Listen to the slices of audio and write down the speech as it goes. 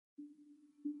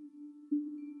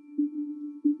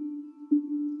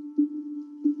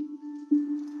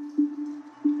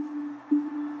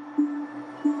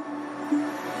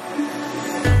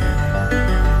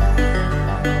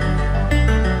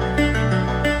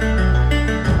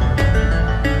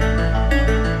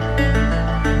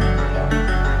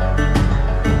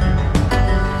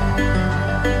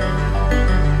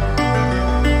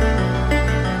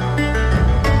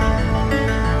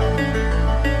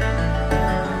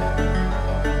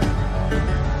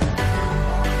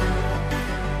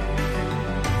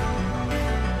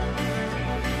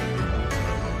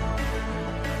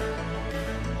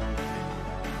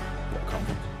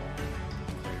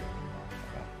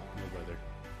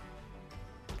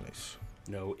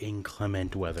No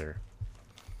inclement weather.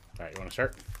 All right, you want to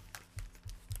start?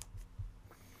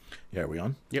 Yeah, are we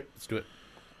on? Yep, let's do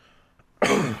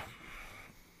it.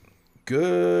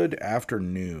 Good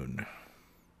afternoon.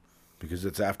 Because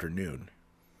it's afternoon.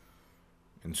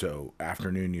 And so,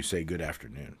 afternoon, you say good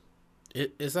afternoon.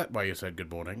 Is that why you said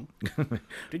good morning?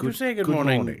 Did you say good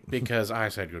morning because I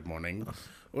said good morning?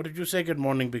 Or did you say good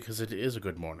morning because it is a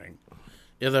good morning?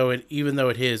 Even though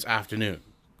it is afternoon.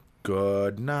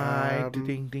 Good night.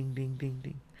 Ding, ding, ding, ding,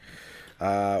 ding.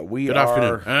 Good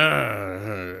afternoon.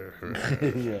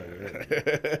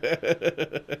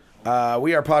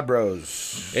 We are Pod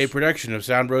Bros. A production of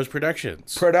Sound Bros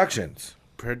Productions. Productions.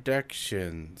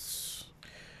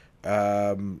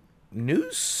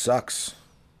 News sucks.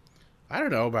 I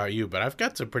don't know about you, but I've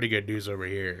got some pretty good news over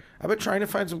here. I've been trying to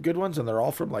find some good ones, and they're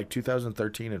all from like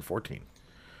 2013 and 14.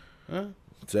 Huh?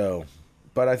 So,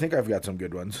 but I think I've got some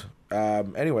good ones.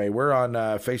 Anyway, we're on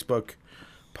Facebook,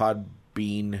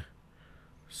 Podbean,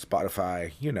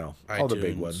 Spotify, all the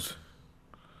big ones.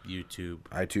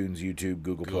 iTunes, YouTube,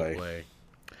 Google Play.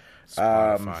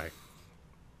 Spotify.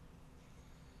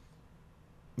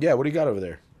 Yeah, what do you got over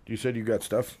there? You said you got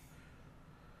stuff?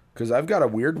 Because I've got a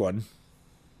weird one.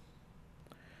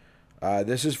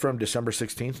 This is from December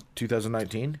 16th,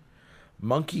 2019.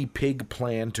 Monkey pig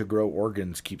plan to grow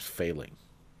organs keeps failing.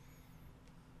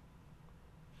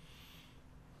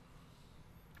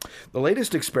 The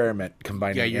latest experiment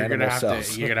combining animal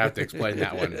cells. You're gonna have to explain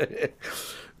that one.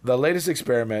 The latest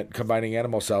experiment combining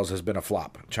animal cells has been a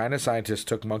flop. China scientists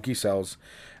took monkey cells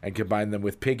and combined them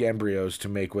with pig embryos to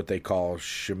make what they call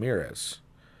chimeras.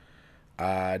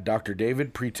 Dr.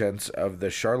 David Pretense of the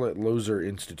Charlotte Lozer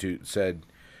Institute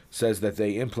says that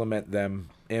they implant them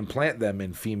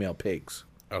in female pigs.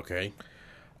 Okay.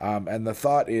 And the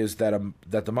thought is that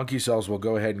the monkey cells will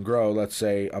go ahead and grow, let's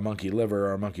say, a monkey liver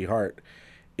or a monkey heart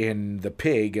in the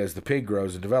pig as the pig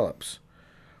grows and develops.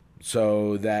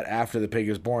 So that after the pig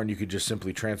is born, you could just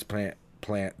simply transplant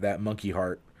that monkey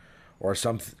heart or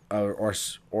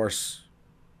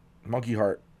monkey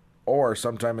heart, or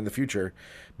sometime in the future,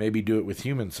 maybe do it with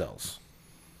human cells.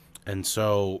 And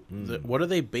so, what are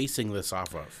they basing this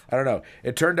off of? I don't know.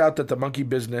 It turned out to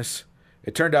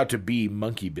be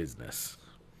monkey business.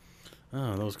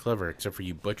 Oh, that was clever, except for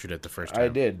you butchered it the first time. I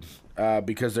did,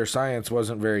 because their science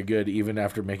wasn't very good even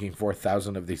after making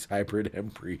 4,000 of these hybrid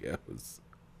embryos.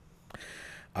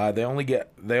 They only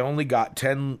got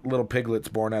 10 little piglets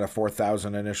born out of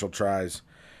 4,000 initial tries,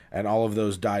 and all of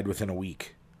those died within a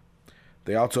week.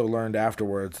 They also learned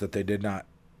afterwards that they did not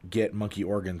get monkey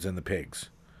organs in the pigs.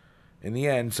 In the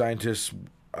end, scientists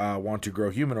want to grow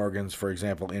human organs, for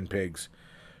example, in pigs,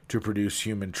 to produce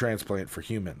human transplant for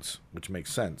humans, which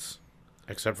makes sense.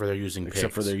 Except for they're using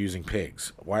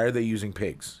pigs. Why are they using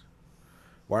pigs?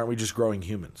 Why aren't we just growing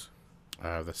humans?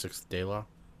 The Sixth Day Law?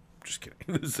 Just kidding.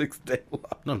 The Sixth Day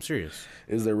Law. No, I'm serious.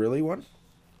 Is there really one?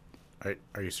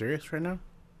 Are you serious right now?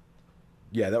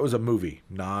 Yeah, that was a movie,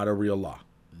 not a real law.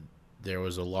 There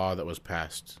was a law that was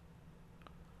passed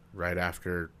right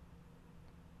after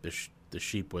the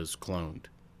sheep was cloned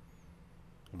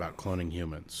about cloning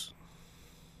humans.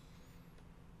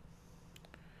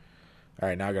 All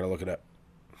right, now I got to look it up.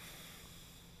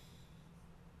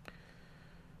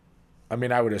 I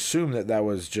mean, I would assume that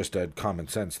was just a common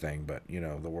sense thing, but,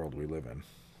 the world we live in.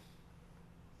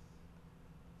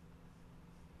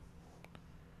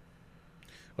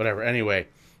 Whatever. Anyway,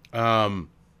 I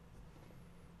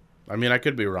mean, I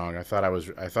could be wrong. I thought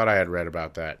I had read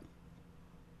about that.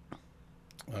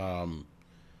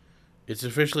 It's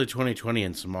officially 2020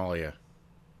 in Somalia.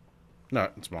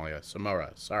 Not in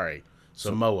Somalia. Sorry.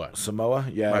 Samoa. Samoa?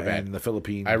 Yeah, my bad. And the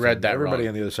Philippines. I read that everybody wrong.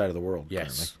 On the other side of the world. Yes.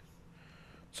 Currently.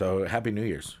 So, Happy New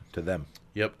Year's to them.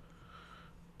 Yep.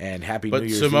 And Happy New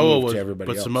Year's Eve to everybody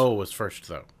else. But Samoa was first,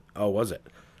 though. Oh, was it?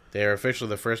 They are officially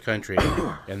the first country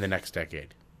in the next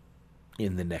decade.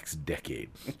 In the next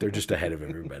decade. They're just ahead of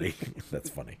everybody. That's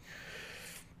funny.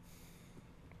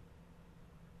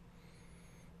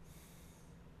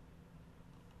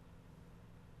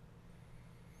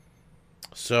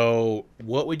 So,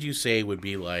 what would you say would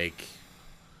be like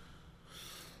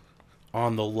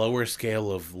on the lower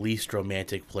scale of least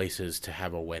romantic places to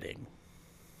have a wedding?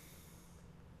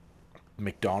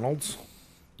 McDonald's?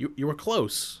 You were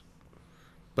close,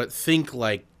 but think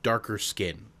like darker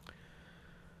skin.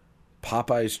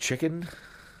 Popeye's Chicken?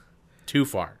 Too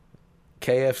far.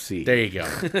 KFC. There you go.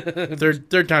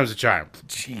 third time's a charm.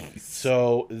 Jeez.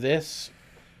 So this,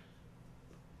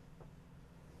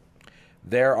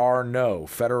 There are no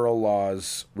federal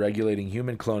laws regulating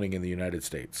human cloning in the United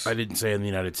States, I didn't say in the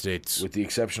United States. with the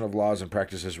exception of laws and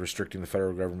practices restricting the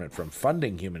federal government from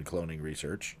funding human cloning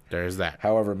research. There's that.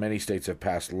 However, many states have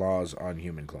passed laws on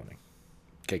human cloning.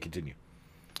 Okay, continue.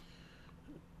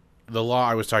 The law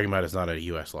I was talking about is not a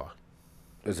U.S. law.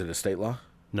 Is it a state law?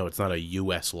 No, it's not a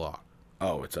U.S. law.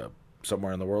 Oh, it's a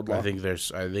somewhere in the world law? I think there's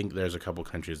a couple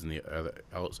countries in the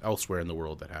elsewhere in the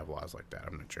world that have laws like that.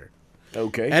 I'm not sure.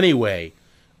 Okay. Anyway,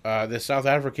 the South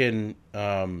African,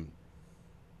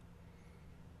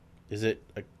 is it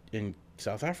in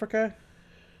South Africa?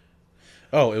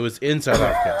 Oh, it was in South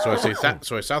Africa.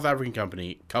 So a South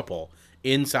African couple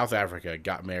in South Africa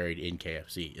got married in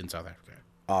KFC in South Africa.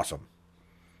 Awesome.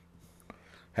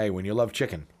 Hey, when you love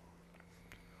chicken,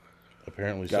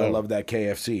 Apparently gotta so. love that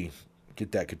KFC.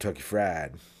 Get that Kentucky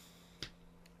Fried.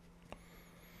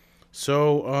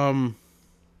 So,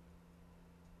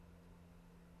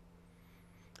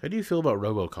 how do you feel about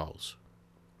robocalls?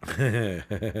 Do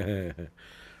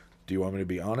you want me to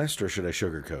be honest or should I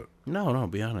sugarcoat? No,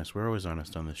 be honest. We're always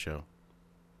honest on this show.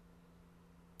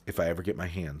 If I ever get my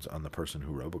hands on the person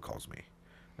who robocalls me,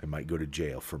 I might go to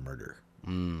jail for murder.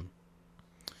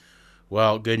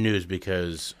 Well, good news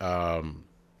because it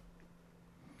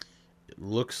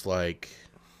looks like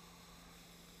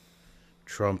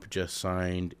Trump just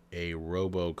signed a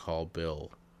robocall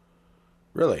bill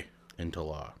Really? into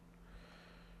law.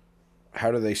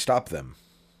 How do they stop them?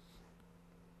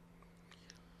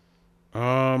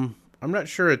 I'm not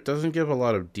sure. It doesn't give a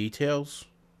lot of details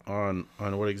on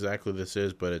what exactly this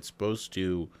is, but it's supposed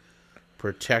to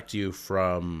protect you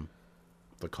from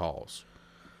the calls.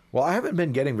 Well, I haven't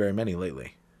been getting very many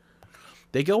lately.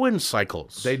 They go in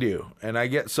cycles. They do. And I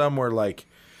get some where, like,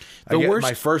 I The get worst-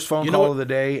 my first phone you know call what- of the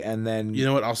day, and then, You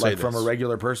know what? I'll say like, from a this.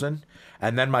 regular person,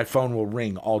 and then my phone will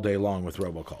ring all day long with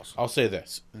robocalls. I'll say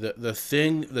this: the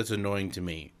thing that's annoying to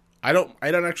me, I don't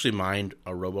actually mind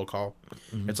a robocall.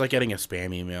 It's like getting a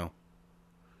spam email.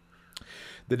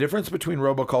 The difference between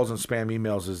robocalls and spam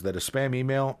emails is that a spam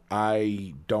email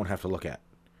I don't have to look at,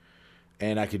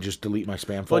 and I can just delete my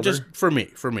spam folder. Well, just for me,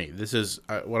 this is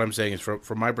what I'm saying is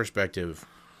from my perspective.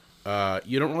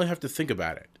 You don't really have to think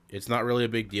about it. It's not really a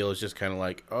big deal. It's just kind of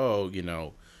like, oh,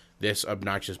 this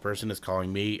obnoxious person is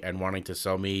calling me and wanting to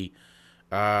sell me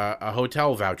a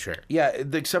hotel voucher. Yeah,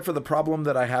 except for the problem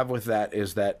that I have with that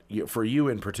is that for you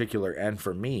in particular and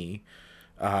for me,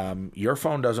 your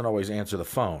phone doesn't always answer the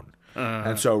phone.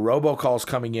 And so robocalls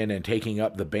coming in and taking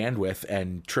up the bandwidth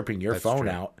and tripping your phone true.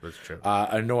 out That's true.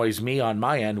 Annoys me on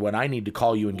my end when I need to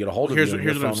call you and get a hold of you. And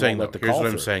Here's your what I'm phone saying, won't though. let the Here's call what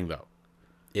I'm through. saying, though,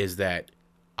 is that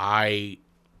I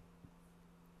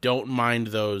don't mind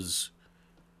those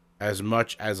as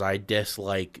much as I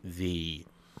dislike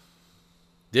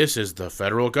this is the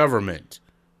federal government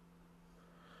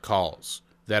calls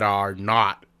that are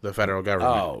not the federal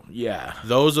government. Oh, yeah.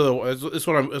 Those are that's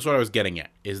what I was getting at,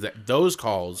 is that those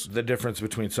calls, The difference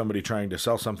between somebody trying to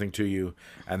sell something to you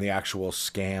and the actual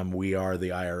scam, we are the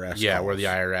IRS. yeah, calls. we're the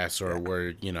IRS or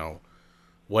we're,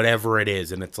 whatever it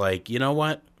is. And it's like, you know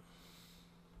what?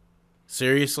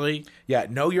 Seriously? Yeah,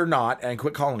 no, you're not, and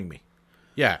quit calling me.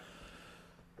 Yeah.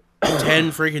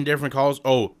 10 freaking different calls.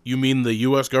 Oh, you mean the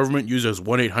U.S. government uses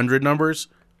 1-800 numbers?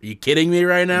 Are you kidding me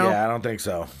right now? Yeah, I don't think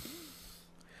so.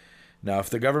 No, if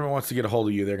the government wants to get a hold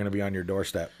of you, they're going to be on your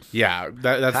doorstep. Yeah,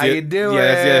 that's How you doing?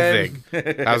 Yeah, that's the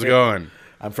other thing. How's it going?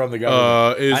 I'm from the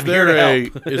government. Is I'm here to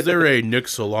help. is there a Nick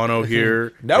Solano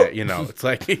here? Nope. Yeah, it's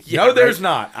like yeah, No, there's right?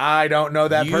 not. I don't know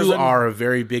that You person. are a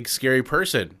very big, scary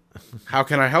person. How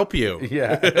can I help you?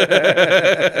 Yeah.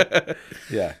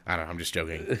 Yeah. I don't know. I'm just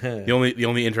joking. The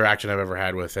only interaction I've ever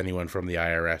had with anyone from the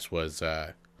IRS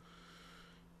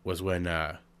was when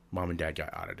mom and dad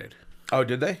got audited. Oh,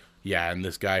 did they? Yeah, and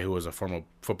this guy who was a former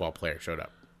football player showed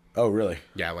up. Oh, really?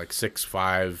 Yeah, like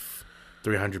 6'5",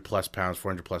 300 plus pounds,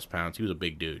 400 plus pounds. He was a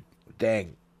big dude.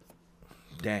 Dang.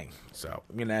 So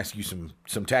I'm going to ask you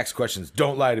some tax questions.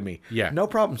 Don't lie to me. Yeah. No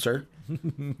problem, sir.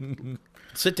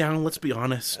 sit down. Let's be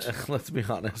honest. Let's be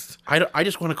honest. I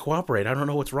just want to cooperate. I don't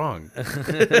know what's wrong. Did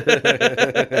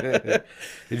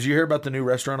you hear about the new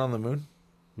restaurant on the moon?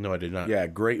 No, I did not. Yeah,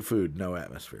 great food, no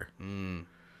atmosphere.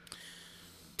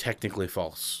 technically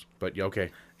false, but okay.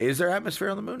 Is there atmosphere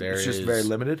on the moon? There It's just is. very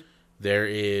limited. There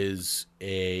is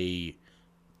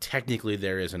technically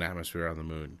there is an atmosphere on the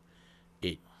moon.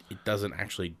 It doesn't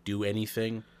actually do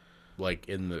anything, like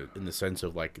in the sense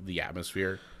of like the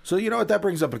atmosphere. So you know what, that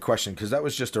brings up a question, because that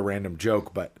was just a random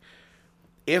joke, but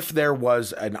if there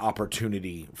was an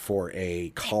opportunity for a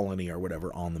colony or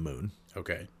whatever on the moon,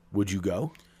 Okay. would you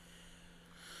go?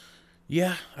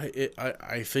 Yeah,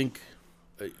 I think.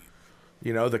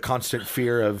 You know, the constant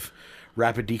fear of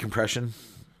rapid decompression,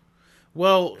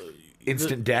 Well,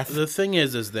 instant death. The thing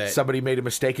is that Somebody made a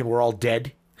mistake and we're all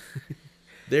dead.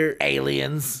 there,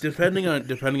 Aliens. depending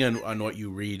on what you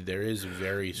read, there is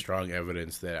very strong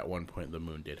evidence that at one point the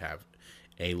moon did have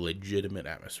a legitimate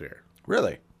atmosphere.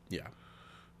 Really? Yeah.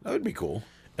 That would be cool.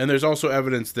 And there's also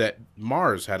evidence that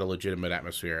Mars had a legitimate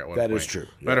atmosphere at one point. That is true.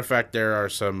 Matter of fact, there are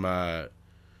some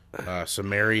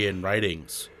Sumerian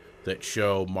writings that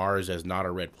show Mars as not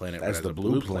a red planet, but As as the a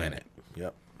blue planet.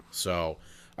 Yep. So,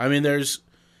 I mean, there's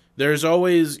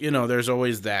always, there's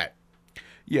always that.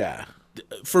 Yeah.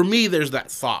 For me, there's that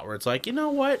thought where it's like, you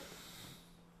know what?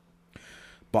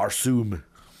 Barsoom.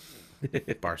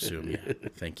 Barsoom, yeah.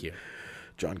 Thank you.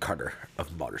 John Carter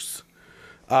of Mars.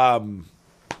 I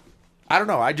don't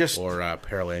know. I just... Or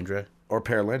Paralandra. Or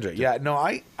Paralandra. Yeah, no,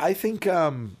 I think...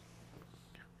 I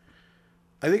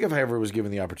think if I ever was given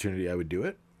the opportunity, I would do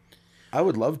it. I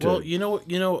would love to. Well,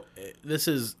 this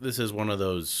is one of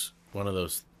those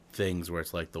things where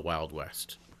it's like the Wild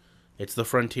West. It's the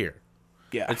frontier.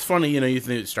 Yeah. It's funny, you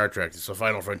think Star Trek, it's the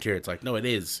final frontier. It's like, no, it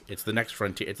is. It's the next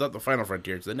frontier. It's not the final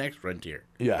frontier. It's the next frontier.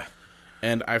 Yeah.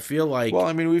 And I feel like Well,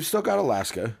 I mean, we've still got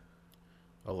Alaska.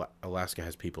 Alaska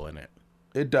has people in it.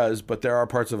 It does, but there are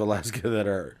parts of Alaska that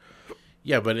are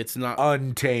Yeah, but it's not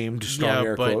untamed, strong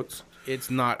air but quotes.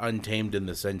 it's not untamed in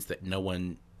the sense that no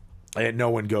one. And no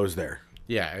one goes there.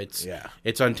 Yeah, it's Yeah.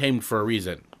 it's untamed for a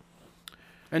reason.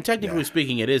 And technically Yeah.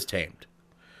 speaking, it is tamed.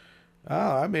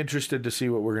 I'm interested to see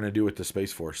what we're going to do with the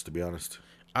Space Force, to be honest.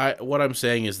 What I'm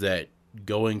saying is that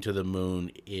going to the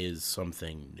moon is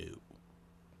something new.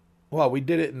 Well, we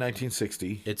did it in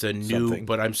 1960. It's a new, something.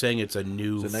 but I'm saying it's a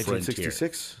new Was it frontier.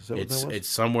 1966? Is that what that was? It's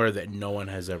somewhere that no one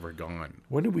has ever gone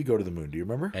When did we go to the moon? Do you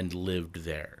remember? and lived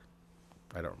there.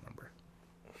 I don't remember.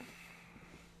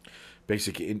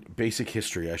 Basic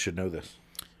history. I should know this.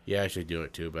 Yeah, I should do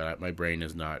it too, but my brain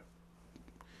is not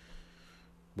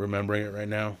remembering it right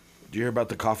now. Did you hear about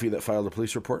the coffee that filed a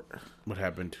police report? What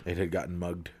happened? It had gotten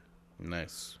mugged.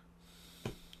 Nice.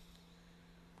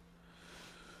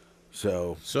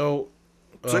 So So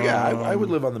yeah, I would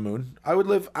live on the moon. I would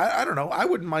live. I don't know. I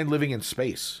wouldn't mind living in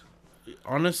space.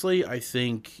 honestly, I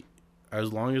think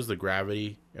as long as there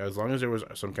was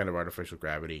some kind of artificial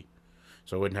gravity,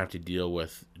 so I wouldn't have to deal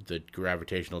with the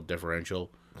gravitational differential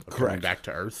of coming Correct. back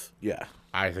to Earth, Yeah.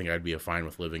 I think I'd be fine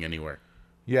with living anywhere.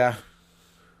 Yeah.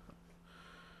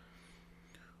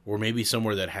 Or maybe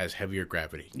somewhere that has heavier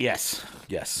gravity. Yes.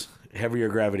 Yes. Heavier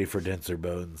gravity for denser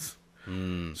bones.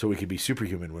 So we could be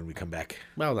superhuman when we come back.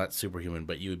 Well, not superhuman,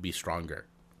 but you would be stronger.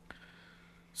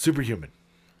 Superhuman.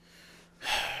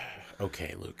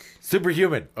 Okay, Luke.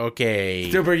 Superhuman. Okay.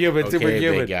 Superhuman. Okay,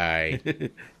 Superhuman. big guy.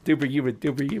 Superhuman.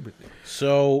 Superhuman.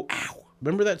 So,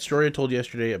 remember that story I told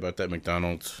yesterday about that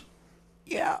McDonald's?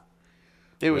 Yeah.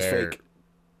 It was where- fake.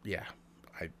 Yeah,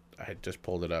 I had just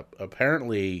pulled it up.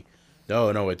 Apparently,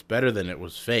 no, it's better than it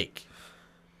was fake.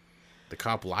 The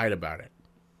cop lied about it.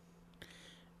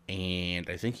 And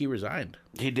I think he resigned.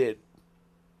 He did.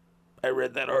 I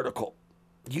read that article.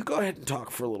 You go ahead and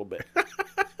talk for a little bit.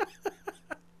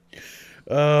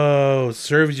 Oh,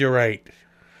 serves you right.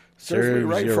 Serves me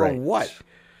right you for what?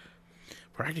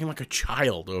 We're acting like a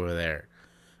child over there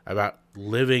about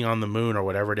living on the moon or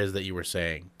whatever it is that you were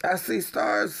saying. I see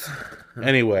stars.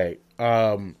 Anyway,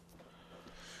 so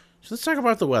let's talk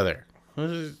about the weather.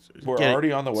 We're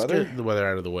already on the let's weather? get the weather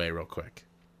out of the way real quick.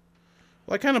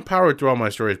 Well, I kind of powered through all my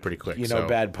stories pretty quick. You know, so.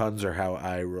 bad puns are how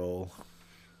I roll.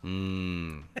 Are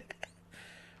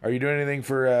you doing anything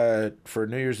for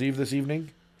New Year's Eve this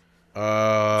evening?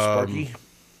 Sparky?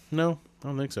 No, I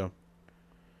don't think so.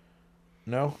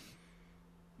 No?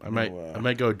 I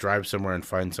might go drive somewhere and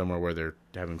find somewhere where they're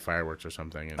having fireworks or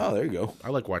something. And Oh, there you go. I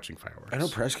like watching fireworks. I know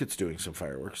Prescott's doing some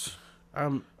fireworks. I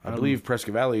I believe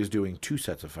Prescott Valley is doing 2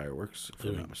 sets of fireworks, if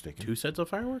I'm not mistaken. 2 sets of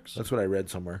fireworks. That's what I read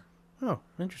somewhere. Oh,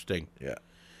 interesting. Yeah.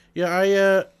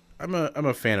 Yeah, I'm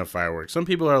a fan of fireworks. Some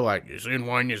people are like, "You've seen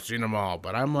one, you've seen them all,"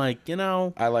 but I'm like,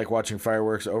 I like watching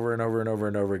fireworks over and over and over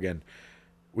and over again,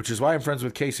 which is why I'm friends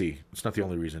with Casey. It's not the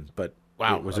only reason, but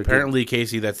wow. it was Apparently,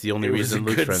 Casey, that's the only it was a reason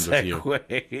Luke's good friends with you.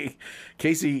 segue.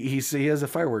 Casey, he has a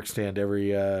fireworks stand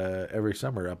every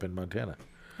summer up in Montana.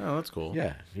 Oh, that's cool.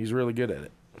 Yeah, he's really good at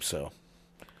it. So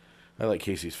I like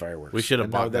Casey's Fireworks. We should have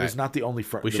And bought no, that. that is not the only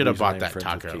We should have bought that friends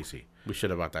with taco. Casey. We should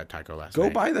have bought that taco last Go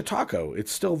night. buy the taco.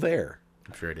 It's still there.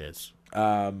 I'm sure it is.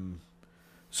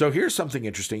 So here's something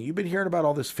interesting. You've been hearing about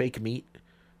all this fake meat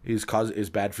is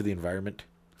bad for the environment.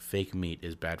 Fake meat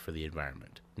is bad for the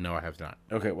environment. No, I have not.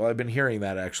 Okay, well, I've been hearing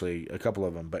that actually, a couple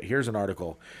of them. But here's an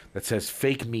article that says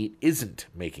fake meat isn't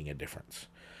making a difference.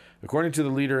 According to the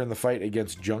leader in the fight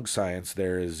against junk science,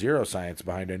 there is zero science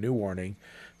behind a new warning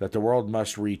that the world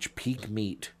must reach peak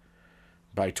meat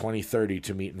by 2030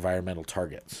 to meet environmental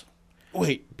targets.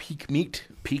 Wait, peak meat?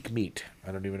 Peak meat.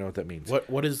 I don't even know what that means.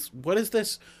 What is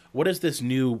this? What is this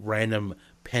new random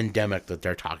pandemic that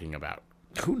they're talking about?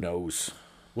 Who knows?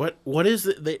 What is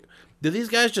it? Do these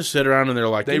guys just sit around and they're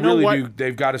like, They you know really what? do.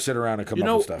 They've got to sit around and come You up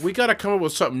know, with stuff. we got to come up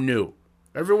with something new.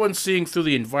 Everyone's seeing through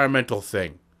the environmental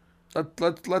thing.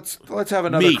 Let's have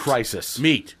another Meat. crisis.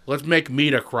 Meat. Let's make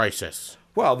meat a crisis.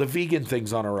 Well, the vegan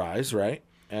thing's on a rise, right?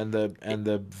 And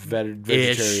the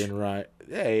vegetarian right,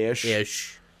 ish.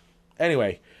 Ish.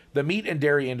 Anyway, the meat and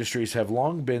dairy industries have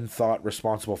long been thought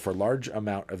responsible for large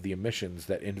amount of the emissions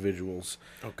that individuals,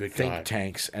 Good think God.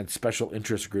 tanks, and special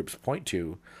interest groups point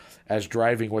to as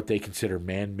driving what they consider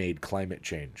man-made climate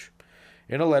change.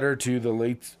 In a letter to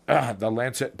the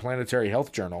Lancet Planetary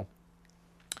Health Journal,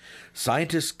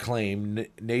 scientists claim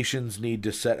nations need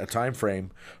to set a time frame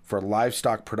for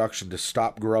livestock production to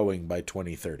stop growing by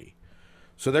 2030.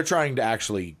 So they're trying to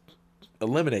actually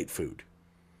eliminate food.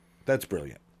 That's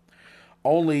brilliant.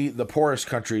 Only the poorest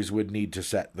countries would need to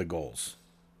set the goals.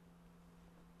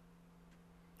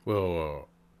 Whoa.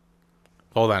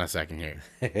 Hold on a second here.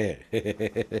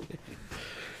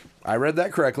 I read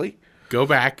that correctly. Go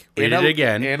back. Read it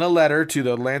again. In a letter to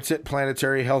the Lancet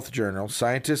Planetary Health Journal,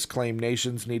 scientists claim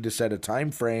nations need to set a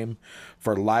time frame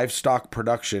for livestock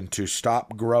production to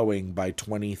stop growing by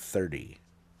 2030.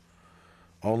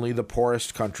 Only the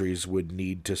poorest countries would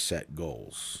need to set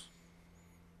goals.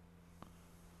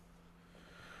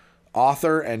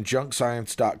 Author and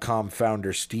JunkScience.com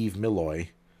founder Steve Milloy.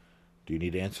 Do you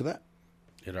need to answer that?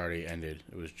 It already ended.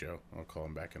 It was Joe. I'll call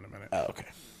him back in a minute. Oh, okay.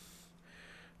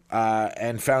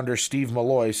 And founder Steve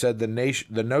Malloy said the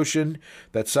notion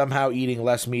that somehow eating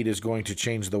less meat is going to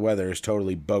change the weather is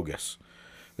totally bogus.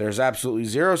 There's absolutely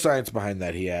zero science behind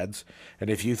that, he adds. And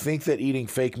if you think that eating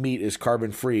fake meat is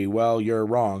carbon-free, well, you're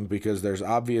wrong, because there's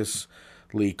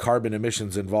obviously carbon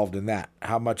emissions involved in that.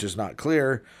 How much is not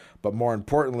clear, but more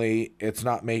importantly, it's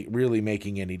not really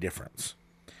making any difference.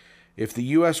 If the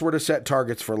U.S. were to set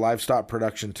targets for livestock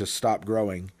production to stop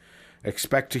growing,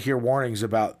 expect to hear warnings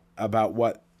about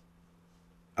what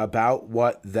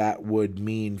that would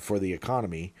mean for the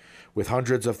economy, with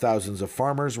hundreds of thousands of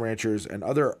farmers, ranchers, and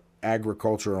other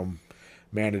agricultural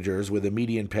managers with a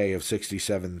median pay of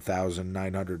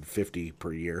 $67,950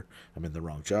 per year. I'm in the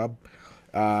wrong job.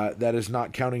 That is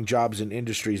not counting jobs in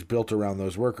industries built around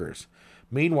those workers.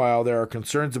 Meanwhile, there are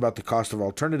concerns about the cost of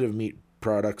alternative meat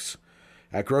products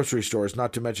at grocery stores,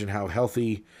 not to mention how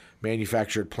healthy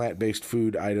manufactured plant-based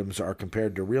food items are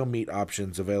compared to real meat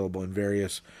options available in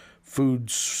various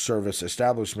food service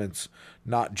establishments,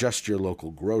 not just your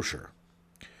local grocer.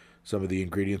 Some of the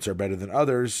ingredients are better than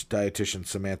others, dietitian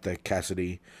Samantha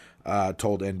Cassidy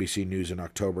told NBC News in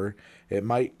October. It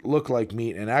might look like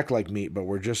meat and act like meat, but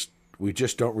we just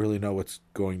don't really know what's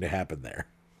going to happen there.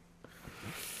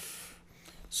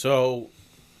 So,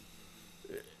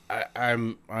 I'm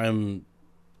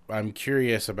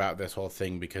curious about this whole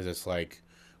thing because it's like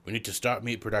we need to stop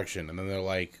meat production, and then they're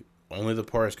like only the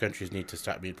poorest countries need to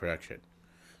stop meat production.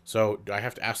 So, do I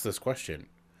have to ask this question?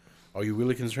 Are you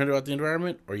really concerned about the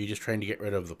environment, or are you just trying to get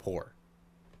rid of the poor?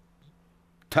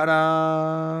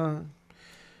 Ta-da!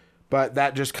 But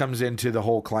that just comes into the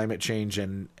whole climate change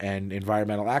and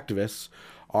environmental activists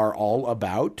are all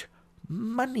about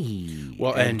money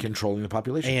and controlling the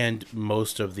population. And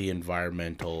most of the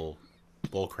environmental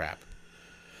bullcrap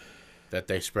that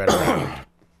they spread around,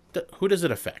 who does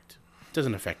it affect? It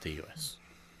doesn't affect the U.S.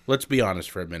 Let's be honest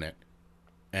for a minute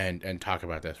and talk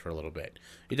about this for a little bit.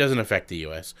 It doesn't affect the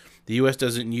U.S. The U.S.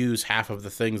 doesn't use half of the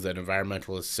things that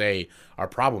environmentalists say are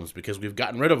problems because we've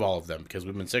gotten rid of all of them because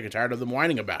we've been sick and tired of them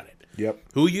whining about it. Yep.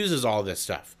 Who uses all this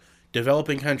stuff?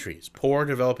 Developing countries, poor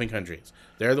developing countries.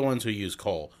 They're the ones who use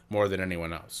coal more than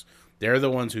anyone else. They're the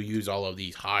ones who use all of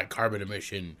these high carbon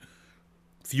emission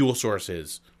fuel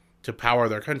sources to power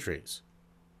their countries.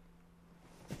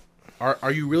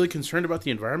 Are you really concerned about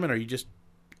the environment? Or are you just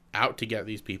out to get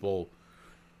these people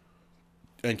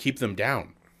and keep them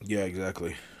down? Yeah,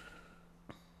 exactly.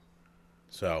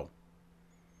 So,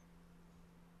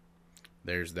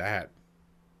 there's that.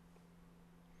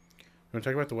 want to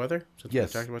talk about the weather? Since we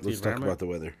Yes, talked about the let's talk environment? about the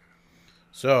weather.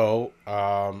 So,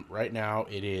 right now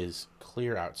it is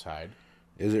clear outside.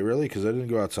 Is it really? Because I didn't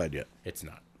go outside yet. It's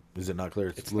not. Is it not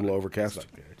clear? It's a little overcast.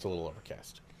 It's a little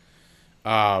overcast.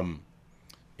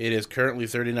 It is currently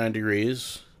 39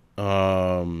 degrees.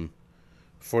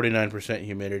 49%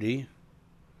 humidity.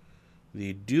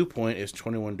 The dew point is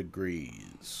 21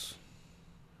 degrees.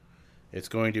 It's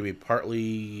going to be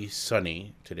partly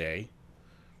sunny today,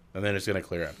 and then it's going to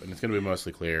clear up, and it's going to be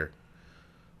mostly clear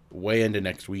way into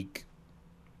next week.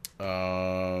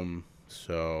 So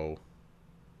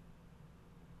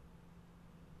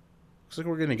looks like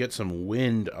we're going to get some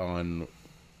wind on.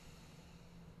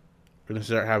 We're going to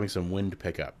start having some wind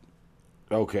pickup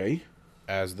Okay.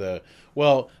 as the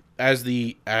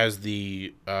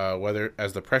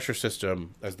pressure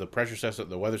system,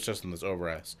 the weather system that's over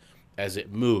us, as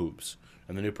it moves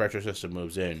and the new pressure system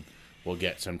moves in, we'll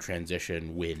get some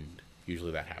transition wind.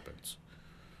 Usually that happens.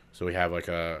 So we had like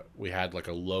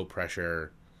a low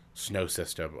pressure snow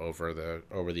system over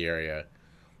the area,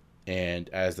 and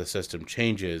as the system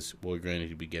changes, we're going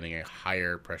to be getting a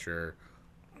higher pressure,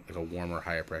 like a warmer,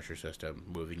 higher pressure system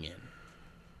moving in.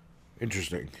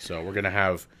 Interesting. So we're going to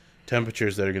have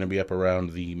temperatures that are going to be up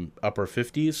around the upper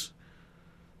 50s.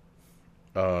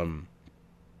 Looks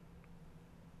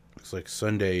like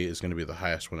Sunday is going to be the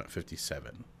highest one at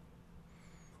 57.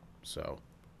 So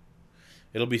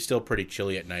it'll be still pretty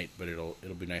chilly at night, but it'll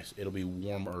be nice. It'll be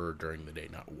warmer during the day,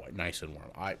 not nice and warm.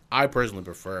 I personally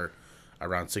prefer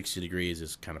around 60 degrees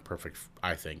is kind of perfect,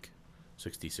 I think.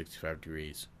 60, 65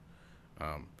 degrees.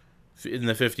 In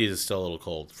the 50s is still a little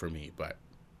cold for me, but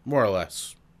more or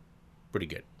less pretty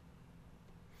good.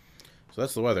 So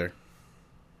that's the weather.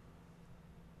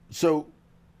 So,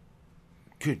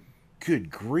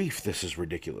 good grief, this is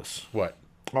ridiculous. What?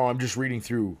 Oh, I'm just reading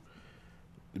through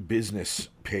the business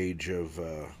page of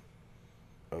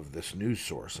this news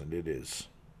source, and it is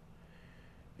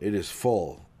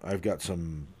full. I've got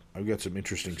some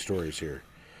interesting stories here.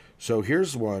 So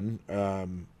here's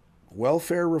one: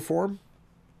 welfare reform,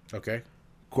 Okay.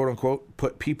 quote unquote,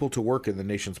 put people to work in the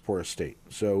nation's poorest state.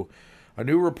 So, a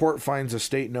new report finds a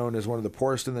state known as one of the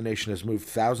poorest in the nation has moved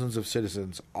thousands of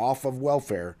citizens off of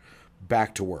welfare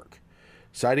back to work.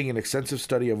 Citing an extensive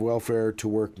study of welfare to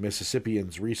work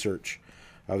Mississippians' research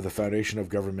of the Foundation of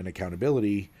Government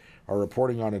Accountability are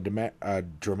reporting on a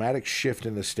dramatic shift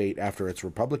in the state after its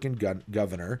Republican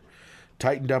governor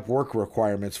tightened up work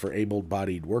requirements for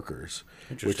able-bodied workers,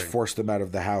 which forced them out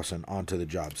of the house and onto the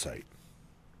job site.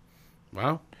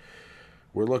 Wow.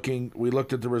 We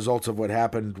looked at the results of what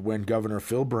happened when Governor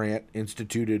Phil Brandt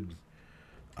instituted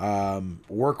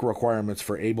work requirements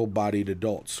for able-bodied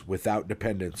adults without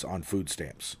dependence on food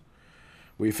stamps.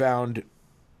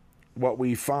 What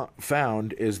we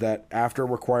found is that after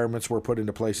requirements were put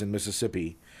into place in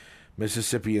Mississippi,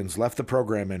 Mississippians left the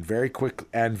program very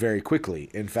quickly.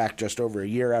 In fact, just over a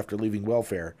year after leaving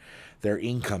welfare, their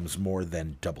incomes more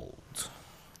than doubled.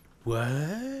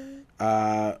 What?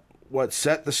 What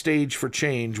set the stage for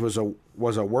change was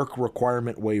a work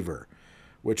requirement waiver,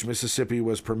 which Mississippi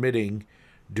was permitting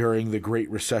during the Great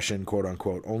Recession, quote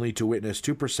unquote, only to witness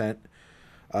 2%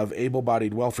 of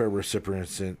able-bodied welfare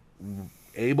recipients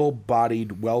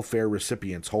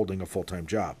holding a full-time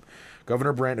job.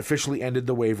 Governor Brandt officially ended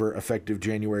the waiver effective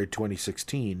January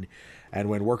 2016, and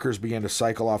when workers began to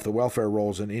cycle off the welfare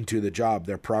rolls and into the job,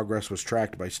 their progress was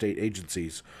tracked by state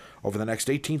agencies over the next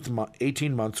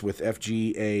 18 months, with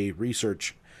FGA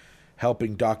research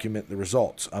helping document the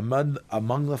results. Among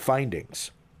the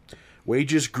findings,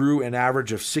 wages grew an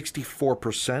average of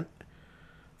 64%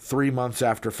 3 months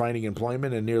after finding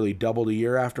employment and nearly doubled a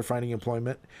year after finding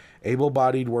employment.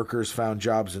 Able-bodied workers found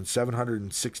jobs in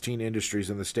 716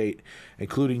 industries in the state,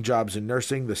 including jobs in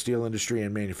nursing, the steel industry,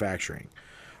 and manufacturing.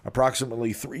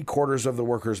 Approximately 3/4 of the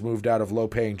workers moved out of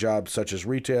low-paying jobs such as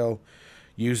retail,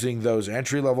 using those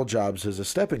entry-level jobs as a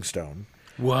stepping stone.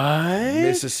 What?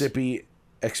 Mississippi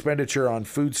expenditure on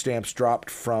food stamps dropped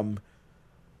from,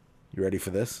 you ready for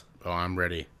this? Oh, I'm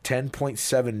ready.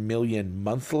 10.7 million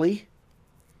monthly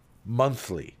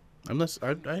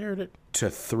I heard it. to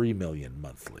 3 million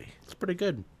monthly. It's pretty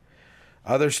good.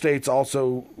 Other states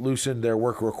also loosened their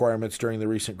work requirements during the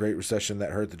recent Great Recession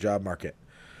that hurt the job market.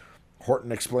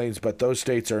 Horton explains, but those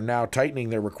states are now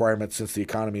tightening their requirements since the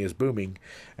economy is booming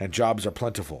and jobs are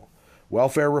plentiful.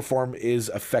 Welfare reform is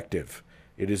effective.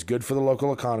 It is good for the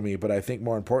local economy, but I think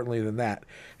more importantly than that,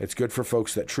 it's good for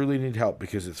folks that truly need help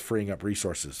because it's freeing up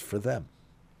resources for them.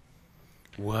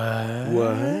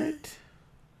 What?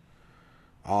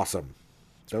 Awesome.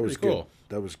 That was cool.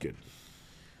 good. That was good.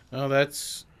 Oh,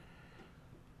 that's...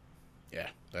 Yeah,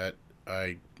 that...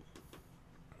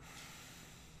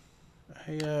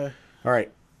 All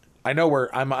right. I know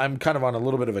I'm kind of on a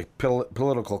little bit of a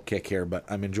political kick here, but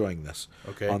I'm enjoying this.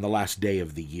 Okay. On the last day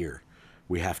of the year,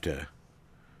 we have to.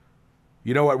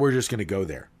 You know what? We're just going to go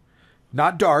there.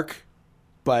 Not dark,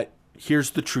 but here's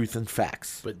the truth and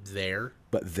facts. But there.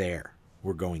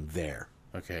 We're going there.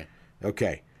 Okay.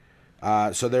 Okay.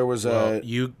 So there was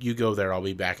you go there. I'll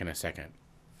be back in a second.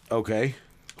 Okay.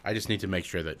 I just need to make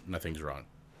sure that nothing's wrong.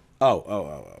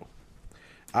 Oh.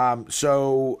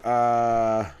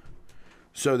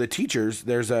 So the teachers,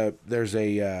 there was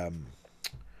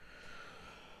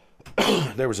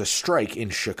a strike in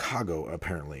Chicago,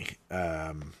 apparently,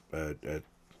 a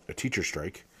teacher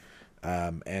strike,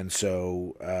 and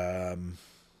so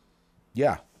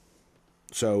yeah.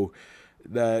 So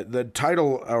the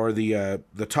title or the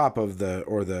top of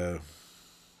the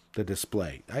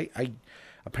display. I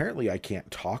apparently I can't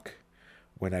talk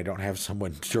when I don't have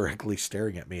someone directly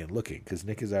staring at me and looking, because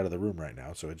Nick is out of the room right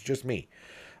now, so it's just me.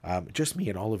 Just me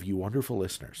and all of you wonderful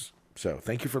listeners. So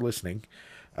thank you for listening.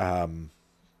 I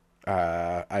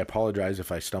apologize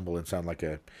if I stumble and sound like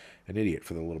an idiot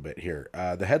for the little bit here.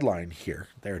 The headline here,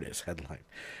 there it is, headline.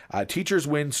 Teachers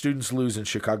win, students lose in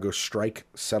Chicago strike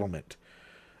settlement.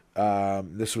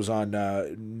 This was on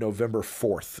November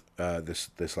 4th,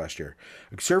 this last year.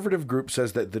 A conservative group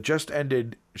says that the just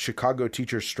ended Chicago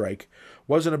teachers strike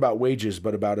wasn't about wages,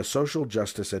 but about a social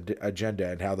justice agenda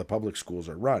and how the public schools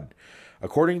are run.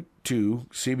 According to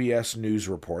CBS News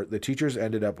report, the teachers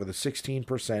ended up with a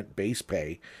 16% base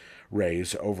pay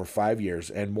raise over 5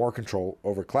 years and more control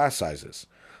over class sizes.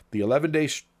 The 11-day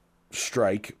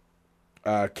strike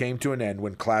came to an end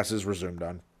when classes resumed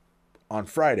on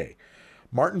Friday.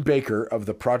 Martin Baker of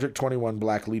the Project 21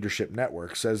 Black Leadership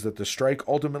Network says that the strike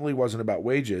ultimately wasn't about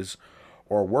wages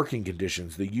or working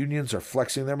conditions. The unions are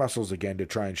flexing their muscles again to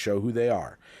try and show who they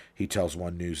are, he tells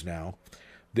One News Now.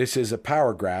 This is a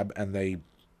power grab, and they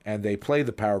play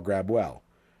the power grab well.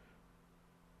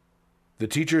 The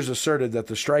teachers asserted that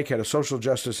the strike had a social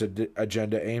justice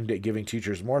agenda aimed at giving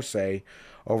teachers more say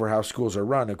over how schools are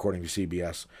run, according to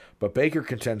CBS. But Baker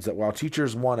contends that while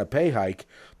teachers won a pay hike,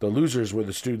 the losers were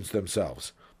the students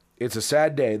themselves. It's a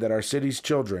sad day that our city's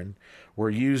children were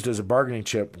used as a bargaining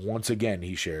chip once again,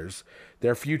 he shares.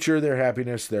 Their future, their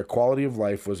happiness, their quality of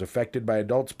life was affected by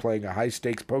adults playing a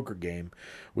high-stakes poker game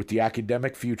with the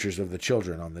academic futures of the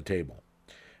children on the table.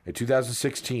 In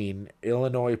 2016,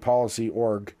 Illinois Policy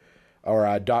 .org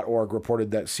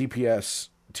reported that CPS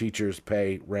teachers'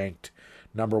 pay ranked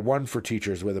number 1 for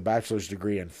teachers with a bachelor's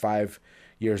degree and 5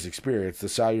 years' experience. The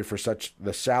salary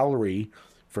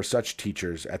for such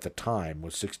teachers at the time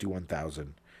was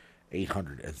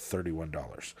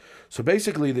 $61,831. So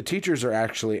basically, the teachers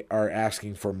are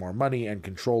asking for more money and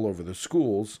control over the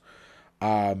schools,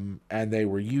 and they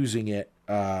were using it,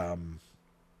 and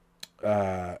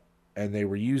they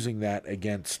were using that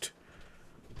against,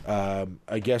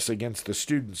 against the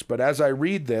students. But as I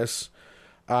read this,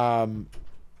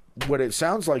 what it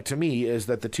sounds like to me is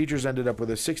that the teachers ended up with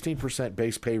a 16%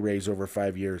 base pay raise over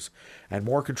 5 years and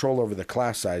more control over the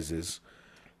class sizes.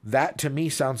 That to me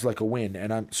sounds like a win,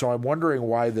 and I'm wondering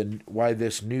why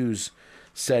this news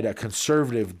said a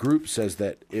conservative group says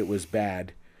that it was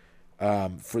bad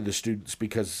for the students,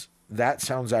 because that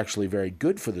sounds actually very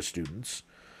good for the students.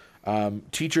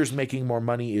 Teachers making more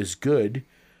money is good,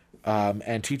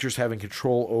 and teachers having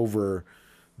control over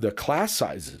the class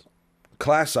sizes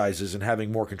and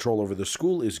having more control over the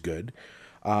school is good.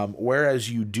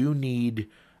 Whereas you do need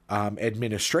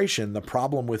administration. The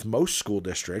problem with most school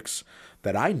districts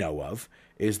that I know of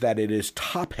is that it is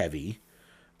top heavy,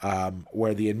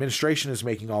 where the administration is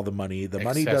making all the money. The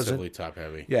money doesn't. Excessively top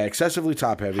heavy. Yeah, excessively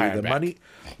top heavy.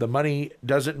 The money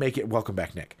doesn't make it. Welcome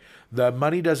back, Nick. The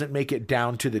money doesn't make it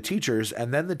down to the teachers,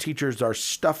 and then the teachers are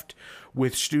stuffed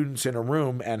with students in a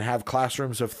room and have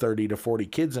classrooms of 30 to 40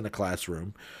 kids in a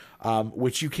classroom,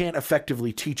 which you can't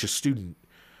effectively teach a student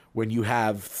when you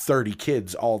have 30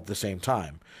 kids all at the same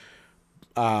time.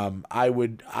 I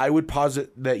would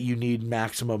posit that you need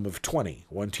maximum of 20,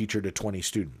 one teacher to 20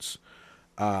 students.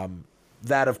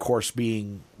 That, of course,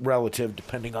 being relative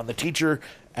depending on the teacher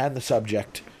and the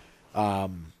subject,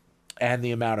 and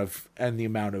the amount of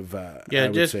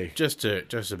just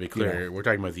to be clear, we're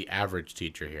talking about the average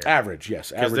teacher here. Average,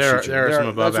 yes. Because there are some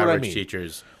above average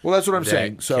teachers. Well, that's what I'm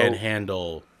saying. So can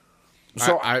handle.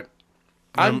 So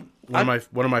one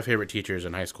of my favorite teachers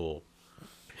in high school.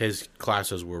 His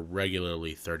classes were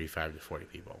regularly 35 to 40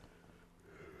 people.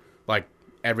 Like,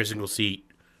 every single seat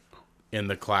in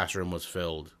the classroom was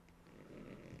filled.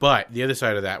 But the other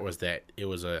side of that was that it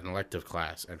was an elective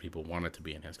class, and people wanted to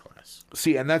be in his class.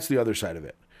 See, and that's the other side of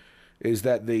it, is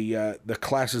that the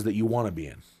classes that you want to be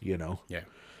in, you know? Yeah.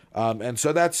 And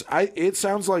so it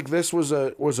sounds like this was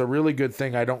a really good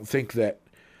thing. I don't think that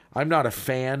I'm not a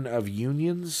fan of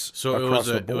unions. So across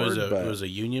it the board, was a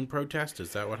union protest.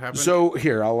 Is that what happened? So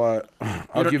here I'll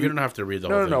give you don't have to read the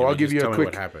whole thing. No. I'll give you a quick.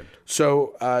 What happened.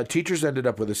 So teachers ended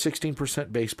up with a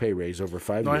 16% base pay raise over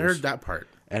 5 years. I heard that part.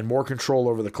 And more control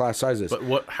over the class sizes.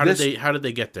 But how did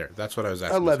they get there? That's what I was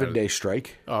asking. 11-day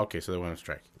strike. Oh, okay. So they went on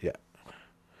strike. Yeah.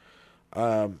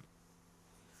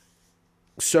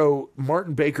 So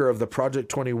Martin Baker of the Project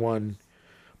 21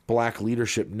 Black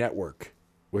Leadership Network,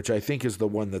 which I think is the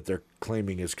one that they're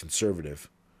claiming is conservative.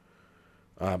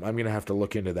 I'm going to have to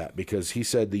look into that because he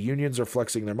said the unions are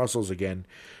flexing their muscles again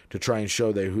to try and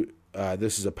show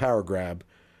this is a power grab,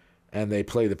 and they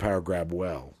play the power grab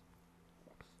well.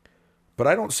 But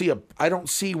I don't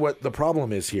see what the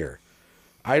problem is here.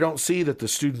 I don't see that the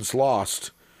students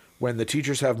lost when the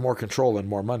teachers have more control and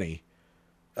more money.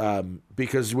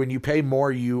 Because when you pay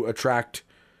more, you attract,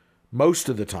 most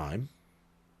of the time,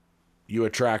 you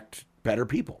attract better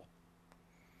people.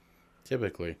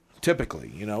 Typically,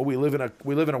 we live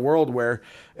in a world where,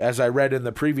 as I read in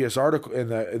the previous article, in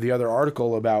the other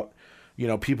article about,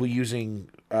 people using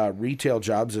retail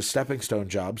jobs as stepping stone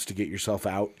jobs to get yourself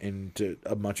out into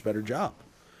a much better job.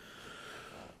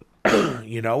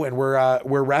 And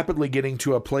we're rapidly getting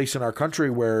to a place in our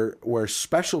country where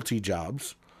specialty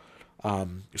jobs,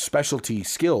 specialty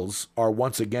skills are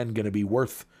once again going to be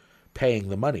worth paying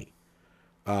the money,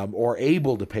 or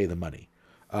able to pay the money,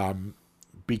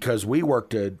 because we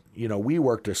worked a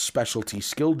specialty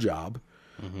skill job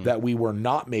that we were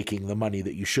not making the money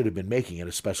that you should have been making at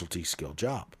a specialty skill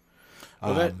job.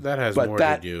 Well, that has more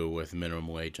to do with minimum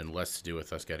wage and less to do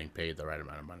with us getting paid the right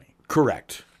amount of money.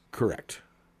 Correct.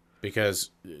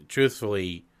 Because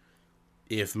truthfully,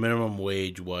 if minimum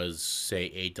wage was,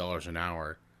 say, $8 an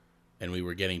hour, and we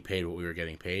were getting paid what we were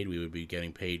getting paid, we would be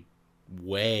getting paid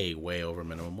way, way over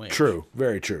minimum wage. True.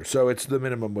 Very true. So it's the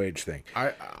minimum wage thing.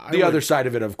 The other side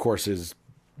of it, of course, is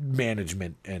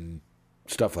management and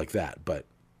stuff like that, but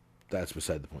that's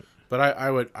beside the point. But I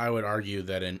would argue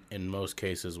that in most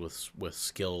cases with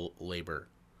skilled labor,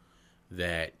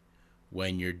 that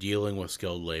when you're dealing with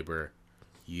skilled labor,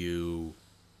 you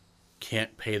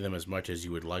can't pay them as much as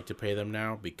you would like to pay them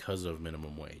now because of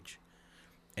minimum wage.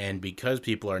 And because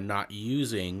people are not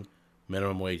using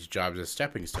minimum wage jobs as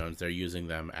stepping stones, they're using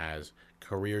them as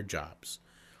career jobs.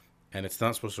 And it's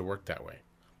not supposed to work that way.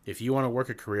 If you want to work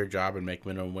a career job and make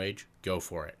minimum wage, go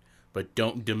for it. But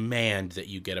don't demand that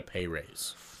you get a pay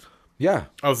raise. Yeah.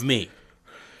 Of me.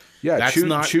 Yeah,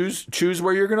 choose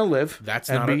where you're going to live. That's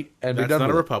not a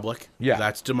republic. Yeah.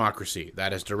 That's democracy.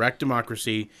 That is direct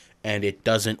democracy, and it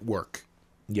doesn't work.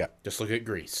 Yeah. Just look at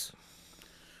Greece.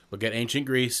 Look at ancient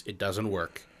Greece. It doesn't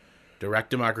work. Direct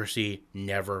democracy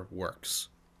never works.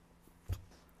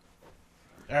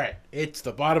 All right. It's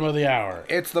the bottom of the hour.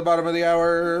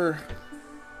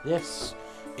 This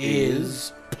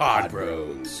is Pod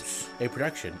Bros, a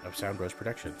production of Sound Bros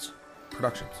Productions.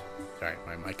 Sorry,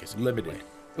 my mic is limited.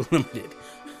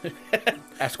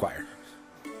 Esquire.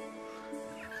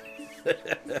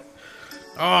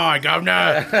 Oh,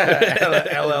 governor.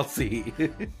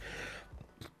 LLC.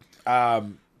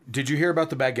 Did you hear about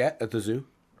the baguette at the zoo?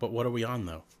 But what are we on,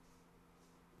 though?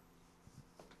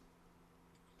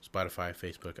 Spotify,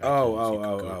 Facebook, iTunes.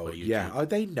 Oh, yeah. Oh,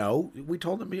 they know. We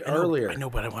told them earlier. I know,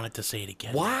 but I wanted to say it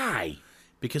again. Why?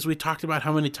 Because we talked about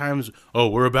how many times,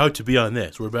 we're about to be on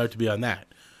this, we're about to be on that.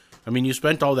 I mean, you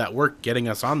spent all that work getting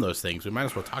us on those things. We might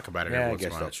as well talk about it every once in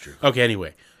a while. I guess that's true. Okay,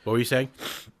 anyway. What were you saying?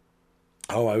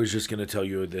 Oh, I was just going to tell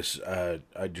you this.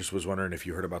 I just was wondering if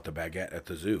you heard about the baguette at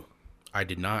the zoo. I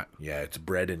did not. Yeah, it's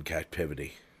bred in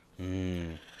captivity.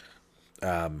 Did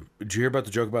you hear about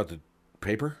the joke about the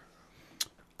paper?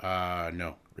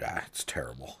 No. Yeah, it's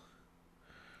terrible.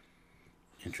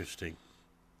 Interesting.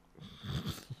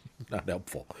 Not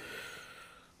helpful.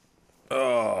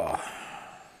 Oh.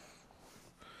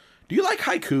 Do you like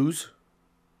haikus?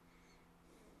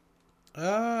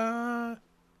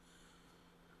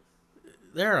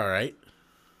 They're all right.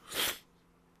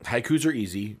 Haikus are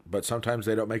easy, but sometimes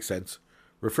they don't make sense.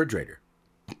 Refrigerator.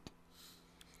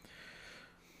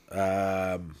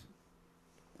 I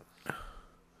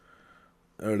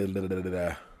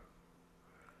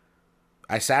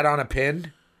sat on a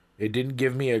pin. It didn't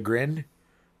give me a grin.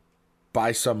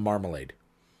 Buy some marmalade.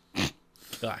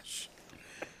 Gosh.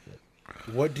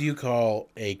 What do you call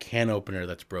a can opener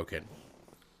that's broken?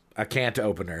 A can't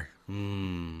opener.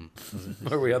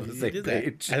 Are we on the same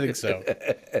page? I think so.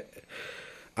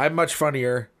 I'm much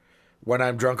funnier when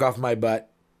I'm drunk off my butt.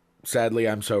 Sadly,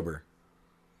 I'm sober.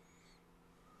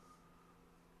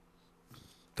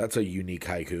 That's a unique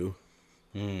haiku.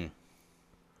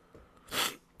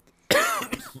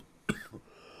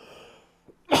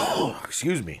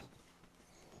 Excuse me.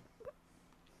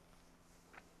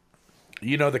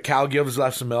 You know, the cow gives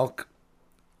less milk.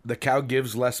 The cow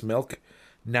gives less milk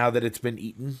now that it's been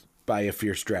eaten by a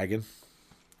fierce dragon.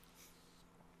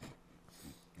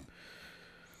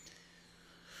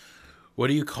 What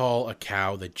do you call a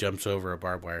cow that jumps over a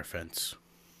barbed wire fence?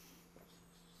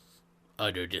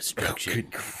 Utter destruction.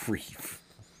 Good grief.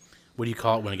 What do you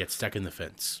call it when it gets stuck in the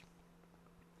fence?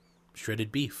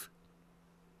 Shredded beef.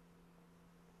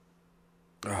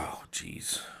 Oh,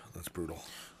 jeez. That's brutal.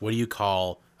 What do you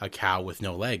call a cow with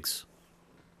no legs?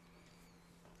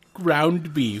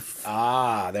 Ground beef.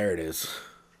 Ah, there it is.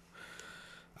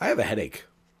 I have a headache.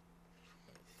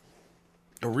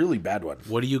 A really bad one.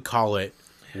 What do you call it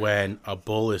when a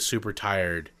bull is super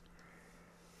tired?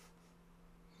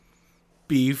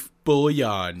 Beef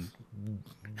bouillon.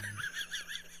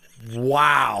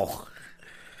 Wow.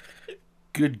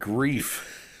 Good grief.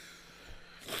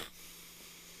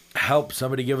 Help,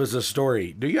 somebody give us a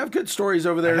story. Do you have good stories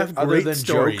over there I have other great than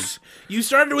stories. jokes? You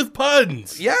started with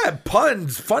puns. Yeah,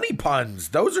 puns. Funny puns.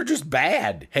 Those are just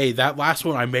bad. Hey, that last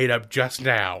one I made up just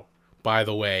now, by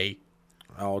the way.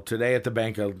 Oh, today at the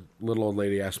bank, a little old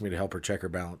lady asked me to help her check her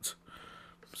balance.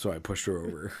 So I pushed her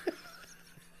over.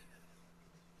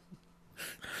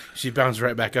 She bounced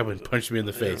right back up and punched me in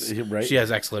the face. Right? She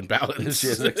has excellent balance. She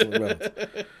has excellent balance.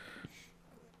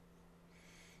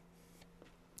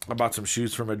 I bought some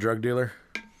shoes from a drug dealer.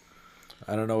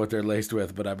 I don't know what they're laced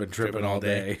with, but I've been tripping all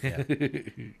day. Yeah.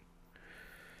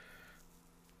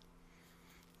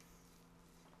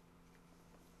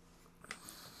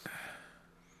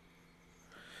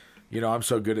 You know, I'm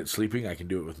so good at sleeping, I can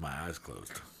do it with my eyes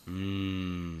closed.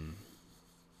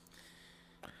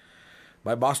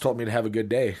 My boss told me to have a good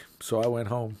day, so I went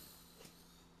home.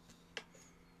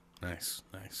 Nice,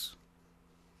 nice.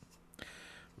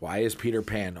 Why is Peter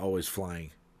Pan always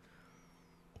flying?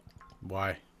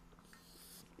 Why?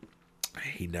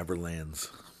 He never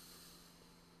lands.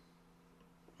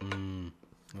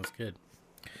 That's good.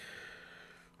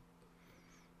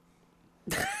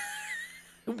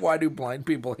 Why do blind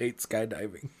people hate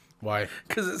skydiving? Why?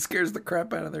 Because it scares the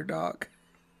crap out of their dog.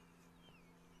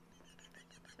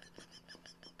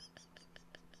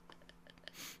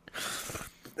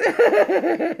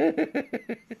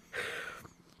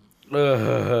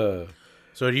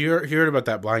 So you heard about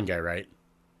that blind guy, right?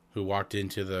 Who walked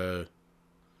into the...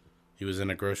 He was in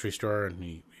a grocery store, and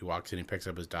he walks in, he picks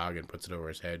up his dog and puts it over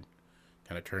his head.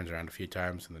 Kind of turns around a few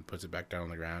times and then puts it back down on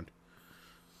the ground.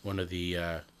 One of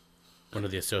the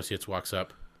associates walks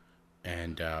up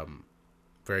and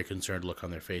very concerned look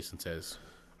on their face and says,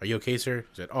 "Are you okay, sir?"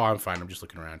 He said, "Oh, I'm fine. I'm just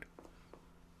looking around."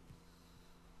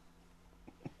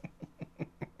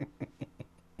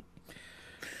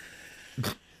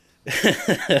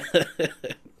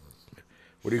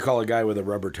 What do you call a guy with a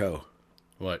rubber toe?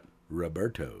 What? Rubber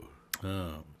toe.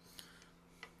 Oh.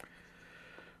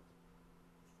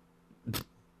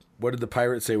 What did the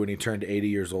pirate say when he turned 80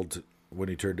 years old? When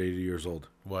he turned 80 years old?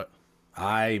 What?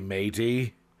 Aye,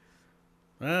 matey.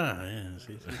 Ah, yeah.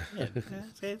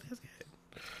 That's good.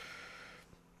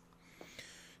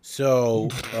 So,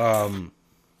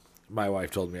 My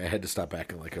wife told me I had to stop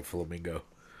acting like a flamingo.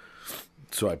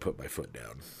 So I put my foot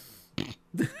down.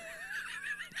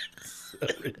 so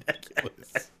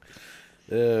ridiculous.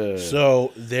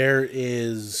 So there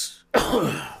is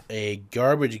a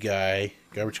garbage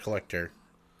collector,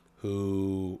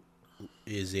 who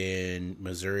is in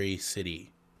Missouri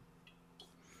City.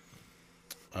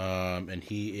 And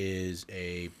he is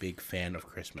a big fan of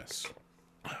Christmas.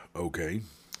 Okay.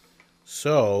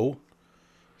 So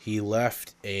he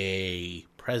left a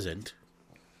present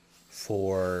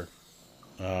for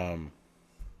a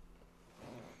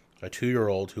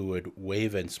 2-year-old who would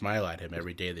wave and smile at him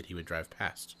every day that he would drive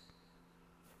past.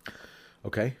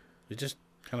 Okay. It's just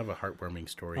kind of a heartwarming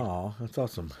story. Oh, that's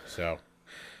awesome. So,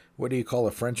 What do you call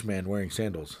a French man wearing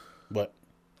sandals? what?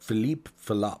 Philippe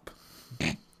Philop.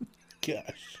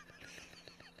 Gosh.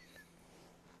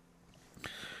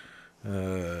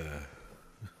 A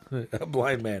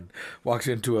blind man walks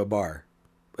into a bar,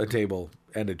 a table,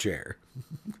 and a chair.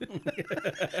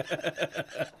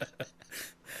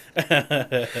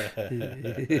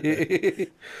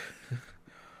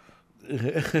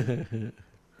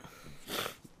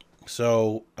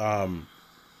 So,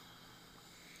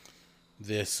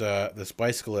 this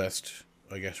bicyclist,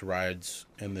 I guess, rides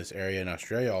in this area in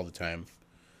Australia all the time,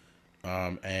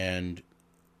 and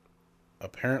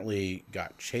apparently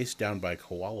got chased down by a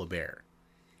koala bear.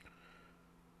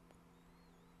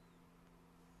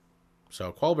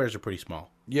 So koala bears are pretty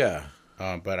small, Yeah.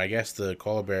 but I guess the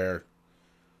koala bear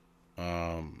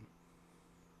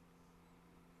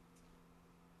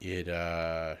It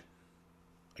I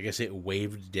guess it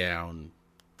waved down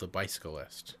the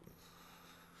bicyclist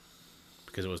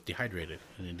because it was dehydrated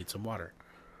and it needed some water.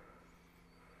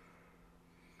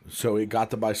 So it got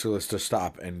the bicyclist to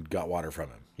stop and got water from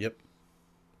him. Yep.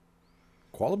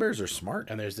 Koala bears are smart.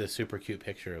 And there's this super cute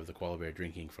picture of the koala bear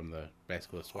drinking from the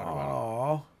bicyclist's water bottle.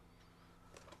 Aww.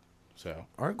 So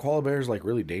Aren't koala bears like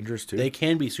really dangerous too? they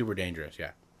can be super dangerous,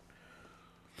 yeah.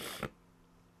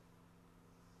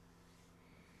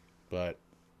 But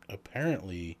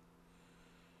apparently,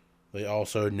 they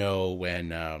also know when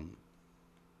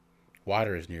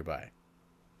water is nearby.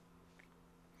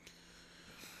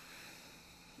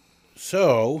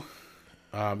 So,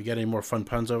 you got any more fun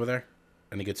puns over there?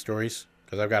 Any good stories?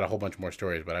 Because I've got a whole bunch more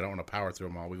stories, but I don't want to power through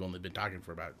them all. We've only been talking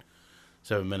for about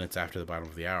 7 minutes after the bottom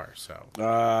of the hour. So,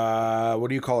 What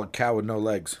do you call a cow with no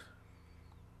legs?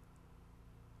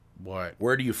 what?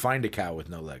 Where do you find a cow with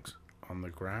no legs? On the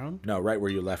ground? No, right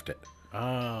where you left it.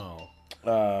 Oh.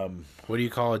 What do you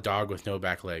call a dog with no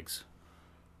back legs?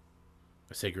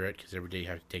 A cigarette, because every day you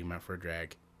have to take him out for a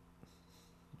drag.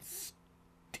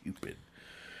 Stupid.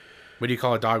 What do you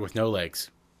call a dog with no legs?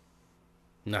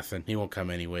 Nothing. He won't come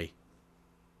anyway.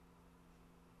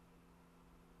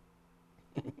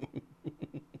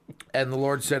 And the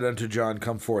Lord said unto John,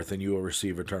 Come forth, and you will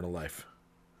receive eternal life.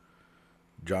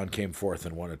 John came forth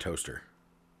and won a toaster.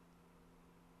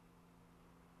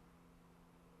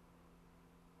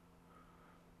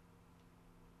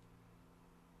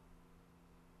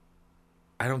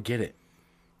 I don't get it.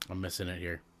 I'm missing it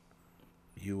here.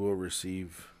 You will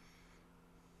receive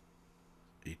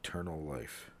eternal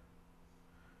life.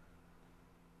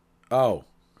 Oh.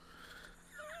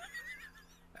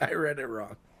 I read it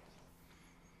wrong.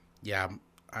 Yeah,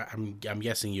 I'm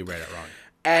guessing you read it wrong.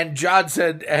 And John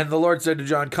said, and the Lord said to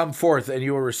John, Come forth, and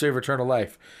you will receive eternal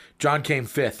life. John came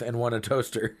fifth and won a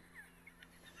toaster.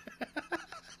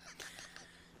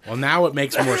 Well, now it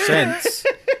makes more sense.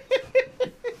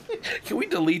 Can we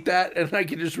delete that and I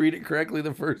can just read it correctly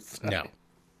the first time?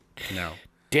 No.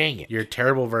 Dang it. Your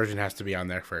terrible version has to be on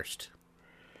there first.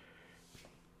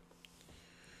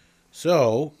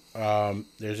 So,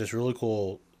 there's this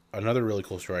another really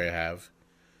cool story I have.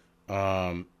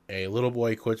 A little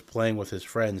boy quits playing with his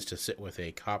friends to sit with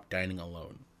a cop dining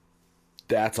alone.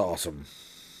 That's awesome.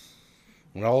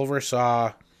 When Oliver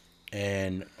saw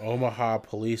an Omaha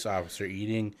police officer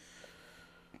eating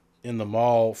in the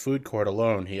mall food court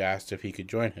alone, he asked if he could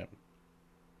join him.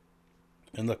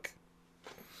 And look,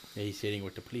 he's sitting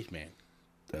with the policeman.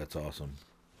 That's awesome.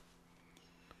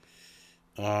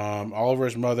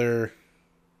 Oliver's mother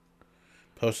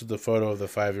posted the photo of the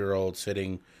 5-year-old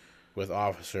sitting with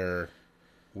Officer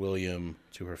William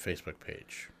to her Facebook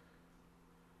page.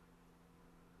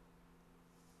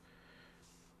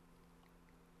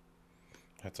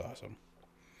 That's awesome.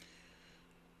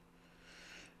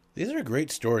 These are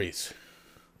great stories.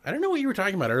 I don't know what you were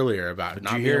talking about earlier about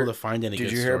not being able to find any good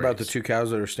stories. Did you hear about the two cows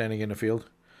that are standing in a field?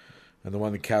 And the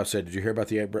one the cow said, did you hear about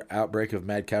the outbreak of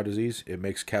mad cow disease? It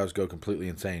makes cows go completely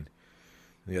insane.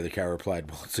 And the other cow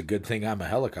replied, well, it's a good thing I'm a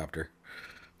helicopter.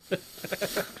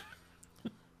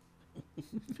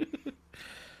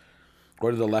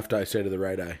 What did the left eye say to the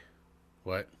right eye?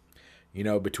 What? You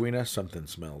know, between us, something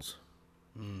smells.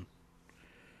 Mm.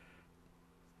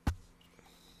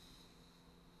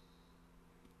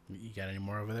 You got any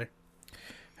more over there?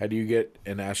 How do you get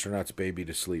an astronaut's baby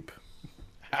to sleep?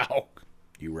 How?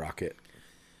 You rock it.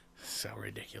 So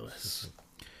ridiculous.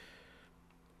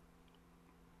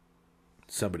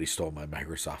 Somebody stole my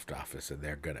Microsoft Office and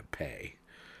they're going to pay.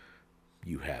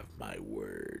 You have my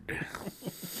word.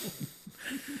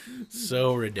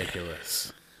 So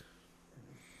ridiculous.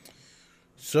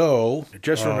 So,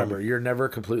 just remember, you're never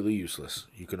completely useless.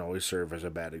 You can always serve as a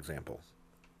bad example.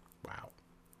 Wow.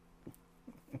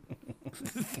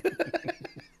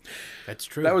 That's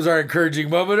true. That was our encouraging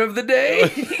moment of the day.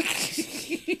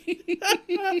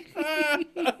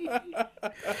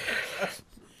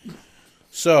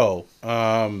 So,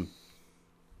 a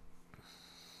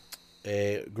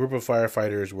group of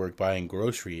firefighters were buying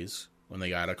groceries when they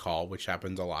got a call, which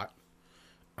happens a lot.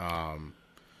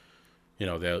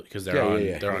 Because they're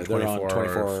on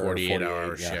 24 or 48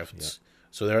 hour shifts. Yeah.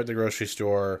 So they're at the grocery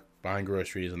store buying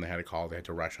groceries, and they had a call they had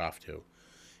to rush off to.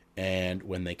 And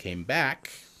when they came back,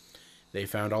 they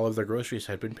found all of their groceries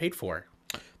had been paid for.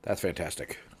 That's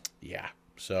fantastic. Yeah.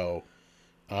 So,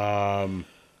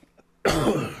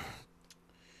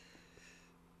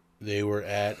 they were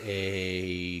at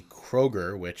a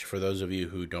Kroger, which for those of you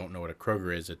who don't know what a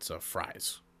Kroger is, it's a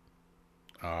Fry's.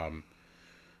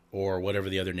 Or whatever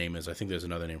the other name is. I think there's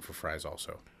another name for Fry's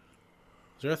also.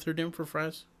 Is there a third name for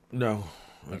fries? No,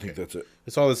 I Okay. think that's it.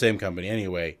 It's all the same company.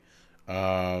 Anyway,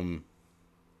 yeah,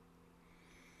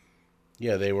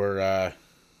 they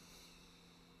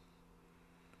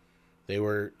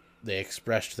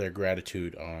expressed their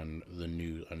gratitude on the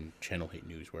news, on Channel 8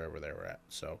 News, wherever they were at.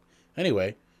 So,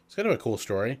 anyway, it's kind of a cool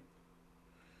story.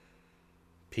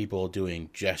 People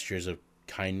doing gestures of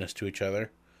kindness to each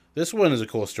other. This one is a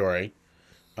cool story.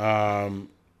 A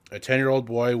 10-year-old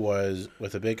boy was,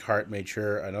 with a big heart, made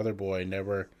sure another boy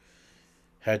never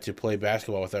had to play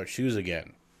basketball without shoes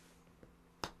again.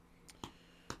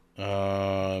 He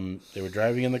was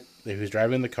driving in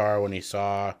the car when he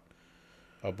saw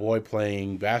a boy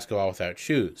playing basketball without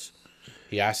shoes.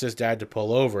 He asked his dad to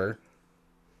pull over.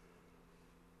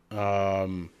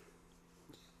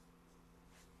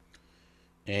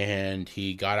 And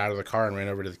he got out of the car and ran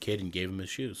over to the kid and gave him his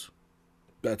shoes.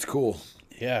 That's cool.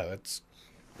 Yeah, that's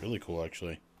really cool,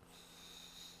 actually.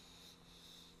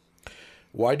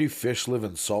 Why do fish live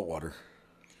in salt water?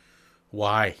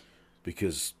 Why?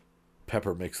 Because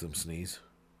pepper makes them sneeze.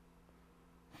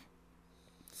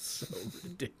 So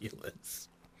ridiculous.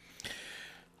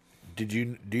 Do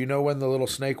you know when the little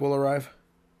snake will arrive?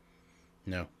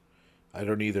 No. I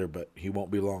don't either, but he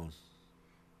won't be long.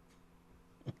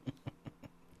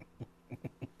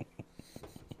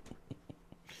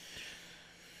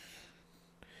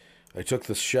 I took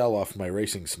the shell off my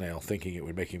racing snail, thinking it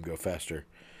would make him go faster.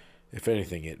 If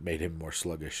anything, it made him more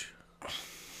sluggish.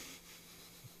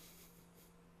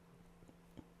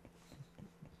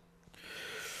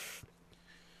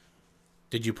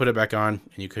 Did you put it back on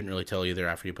and you couldn't really tell either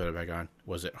after you put it back on?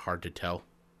 Was it hard to tell?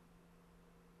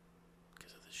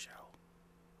 Because of the shell.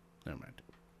 Never mind.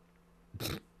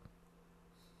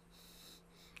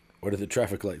 What did the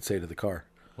traffic light say to the car?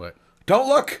 What? Don't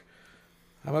look!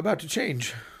 I'm about to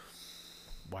change.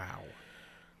 Wow.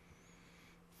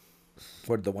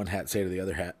 What did the one hat say to the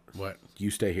other hat? What?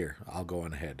 You stay here. I'll go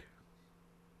on ahead.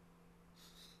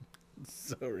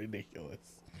 So ridiculous.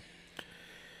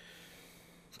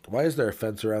 Why is there a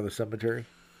fence around the cemetery?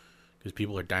 Because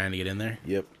people are dying to get in there.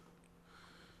 Yep.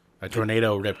 A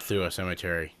tornado ripped through a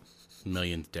cemetery.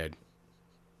 Millions dead.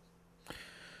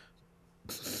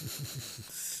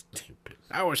 Stupid.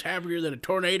 I was happier than a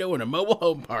tornado in a mobile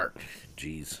home park.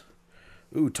 Jeez.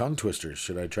 Ooh, tongue twisters.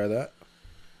 Should I try that?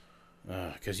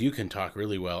 Because you can talk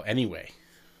really well anyway.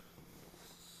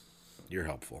 You're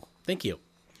helpful. Thank you.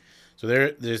 So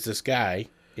there's this guy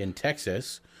in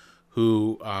Texas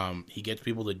who he gets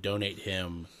people to donate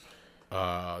him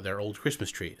their old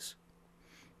Christmas trees.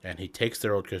 And he takes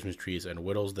their old Christmas trees and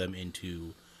whittles them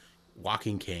into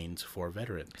walking canes for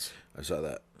veterans. I saw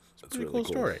that. That's Pretty really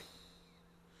cool story.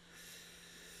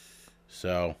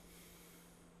 So,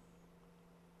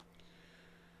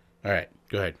 all right,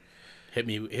 go ahead. Hit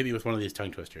me with one of these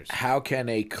tongue twisters. How can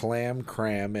a clam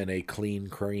cram in a clean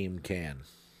cream can?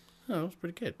 Oh, that's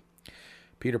pretty good.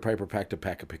 Peter Piper packed a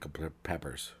pack of pickled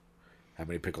peppers. How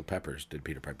many pickled peppers did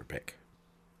Peter Piper pick?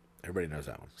 Everybody knows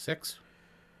that one. 6.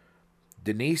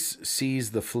 Denise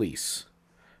sees the fleece.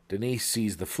 Denise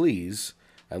sees the fleas.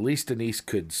 At least Denise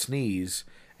could sneeze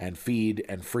and feed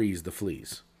and freeze the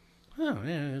fleas. Oh,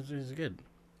 yeah, it's good.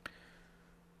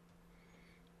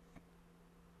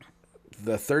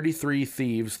 The 33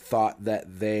 thieves thought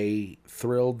that they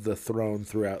thrilled the throne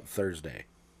throughout Thursday.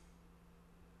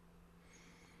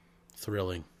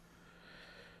 Thrilling.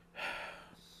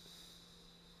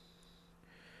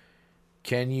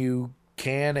 Can you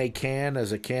can a can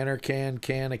as a canner can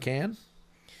a can?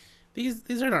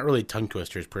 These are not really tongue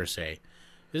twisters per se.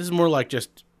 This is more like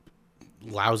just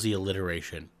lousy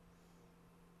alliteration.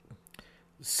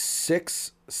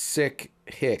 6 sick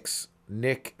hicks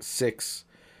nick 6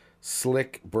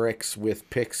 slick bricks with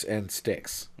picks and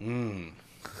sticks. You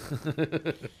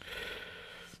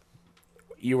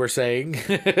were saying? All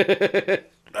right,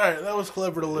 that was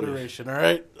clever alliteration. All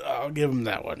right, I'll give him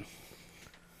that one.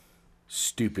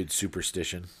 Stupid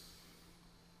superstition.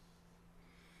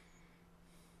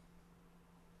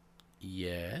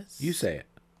 Yes. You say it.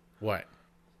 What?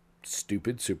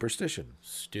 Stupid superstition.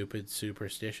 Stupid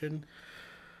superstition?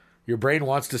 Your brain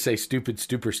wants to say stupid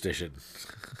superstition.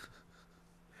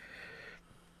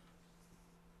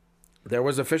 There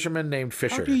was a fisherman named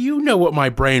Fisher How do you know what my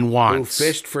brain who wants?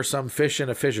 fished for some fish in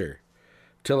a fissure.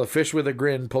 Till a fish with a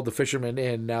grin pulled the fisherman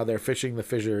in. Now they're fishing the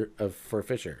fissure for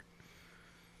Fisher.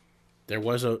 There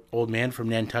was an old man from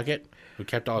Nantucket who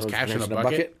kept all his Those cash in a cash in a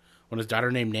bucket. bucket? When his daughter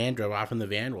named Nan drove off in the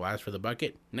van, we'll ask for the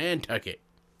bucket. Nantucket.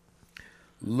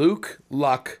 Luke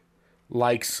Luck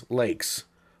likes lakes.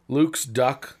 Luke's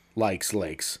duck likes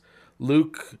lakes.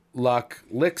 Luke Luck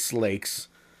licks lakes.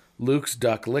 Luke's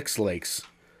duck licks lakes.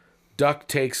 Duck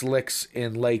takes licks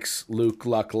in lakes. Luke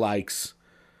Luck likes.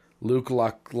 Luke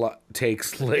Luck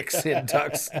takes licks in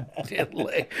ducks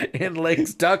in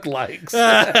lakes. Duck likes.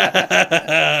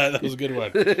 That was a good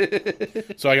one.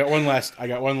 So I got one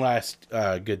last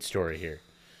good story here.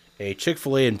 A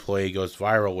Chick-fil-A employee goes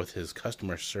viral with his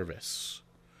customer service.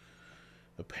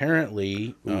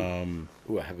 Apparently, Ooh,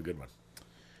 I have a good one.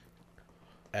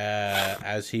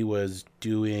 as he was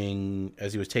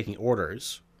taking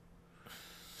orders,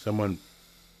 someone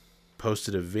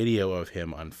posted a video of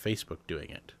him on Facebook doing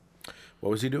it. What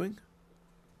was he doing?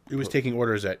 He was taking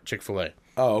orders at Chick-fil-A.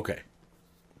 Oh, okay.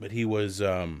 But he was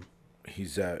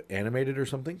He's animated or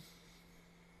something?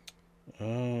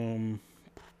 it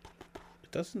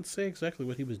doesn't say exactly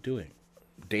what he was doing.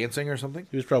 Dancing or something?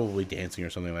 He was probably dancing or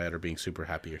something like that, or being super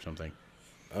happy or something.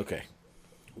 Okay.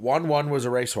 1-1 was a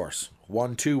racehorse.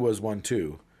 1-2 was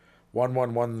 1-2.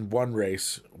 1-1-1-1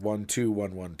 race. 1-2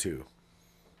 1-1-2.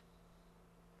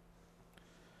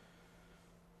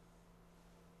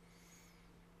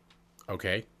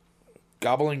 Okay.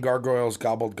 Gobbling gargoyles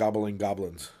gobbled gobbling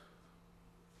goblins.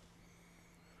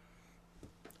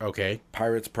 Okay.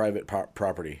 Pirates private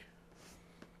property.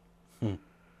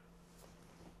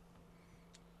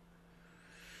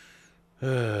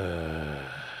 Anne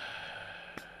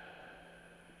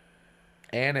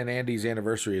and Andy's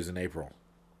anniversary is in April.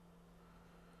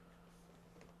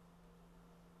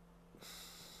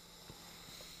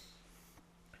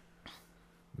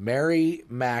 Mary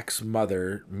Mac's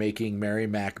mother making Mary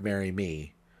Mac marry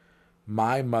me.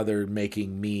 My mother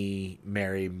making me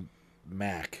marry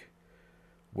Mac.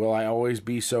 Will I always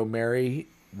be so merry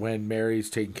when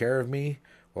Mary's taking care of me?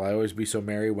 Will I always be so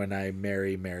merry when I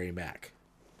marry Mary Mac?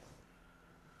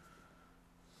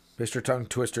 Mr. Tongue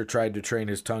Twister tried to train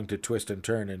his tongue to twist and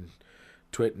turn and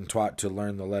twit and twat to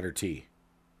learn the letter T.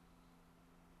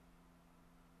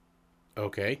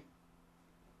 Okay.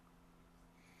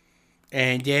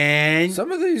 And then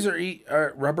Some of these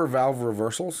are rubber valve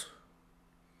reversals.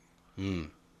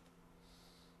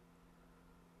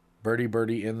 Birdie,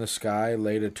 birdie in the sky,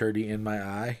 laid a turdy in my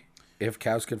eye. If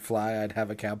cows could fly, I'd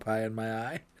have a cow pie in my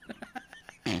eye.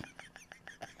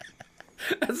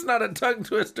 That's not a tongue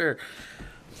twister.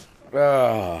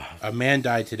 a man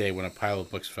died today when a pile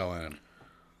of books fell on him.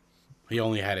 He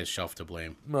only had his shelf to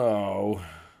blame. No.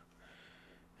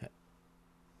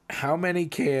 How many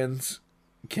cans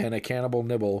can a cannibal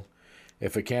nibble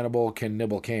if a cannibal can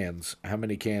nibble cans? How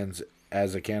many cans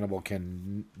as a cannibal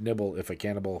can nibble if a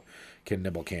cannibal can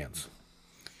nibble cans?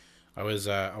 I was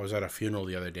at a funeral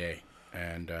the other day,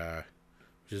 and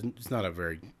it's not a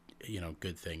very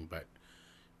good thing, but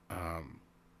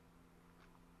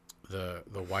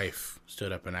the wife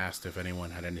stood up and asked if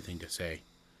anyone had anything to say,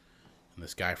 and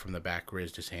this guy from the back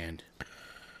raised his hand.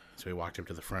 So he walked up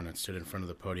to the front and stood in front of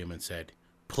the podium and said,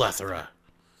 "Plethora."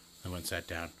 And went and sat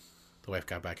down. The wife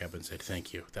got back up and said,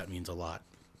 "Thank you. That means a lot."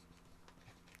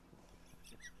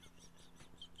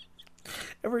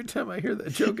 Every time I hear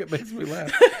that joke, it makes me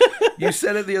laugh. You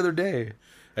said it the other day.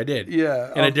 I did.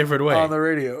 Yeah. In a different way. On the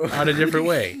radio. On a different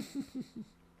way.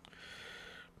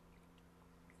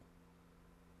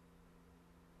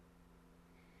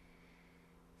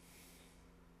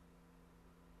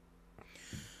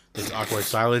 This awkward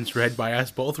silence read by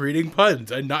us both reading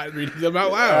puns and not reading them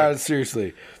out loud.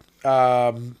 Seriously.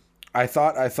 I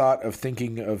thought of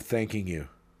thinking of thanking you.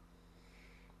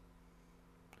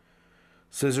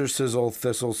 Scissor, sizzle,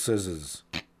 thistle, scissors.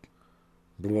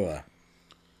 Blah.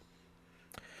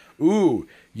 Ooh,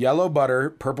 yellow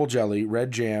butter, purple jelly,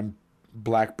 red jam,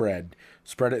 black bread.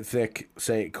 Spread it thick,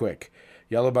 say it quick.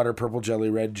 Yellow butter, purple jelly,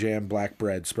 red jam, black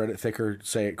bread. Spread it thicker,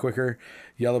 say it quicker.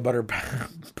 Yellow butter,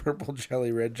 purple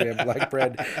jelly, red jam, black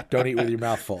bread. Don't eat with your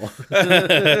mouth full.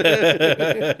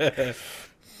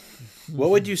 What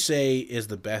would you say is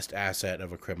the best asset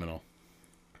of a criminal?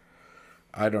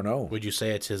 I don't know. Would you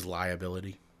say it's his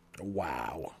liability?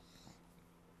 Wow.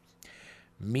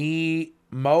 Me,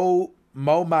 mo,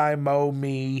 my, mo,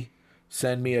 me,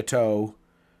 send me a toe.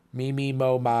 Me,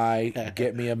 mo, my,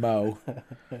 get me a mo.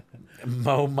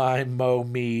 Mo, my, mo,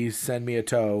 me, send me a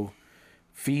toe.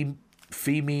 Fee,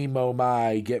 me, mo,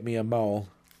 my, get me a mo.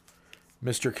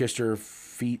 Mr. Kister,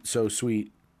 feet so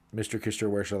sweet. Mr. Kister,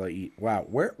 where shall I eat? Wow,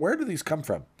 where do these come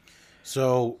from?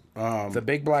 So, The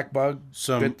big black bug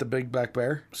bit the big black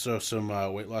bear? So some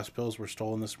weight loss pills were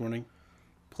stolen this morning.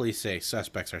 Police say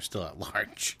suspects are still at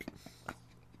large.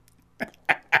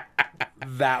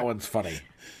 That one's funny.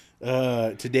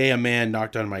 Today a man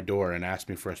knocked on my door and asked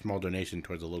me for a small donation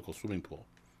towards a local swimming pool.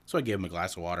 So I gave him a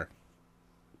glass of water.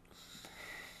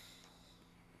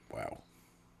 Wow.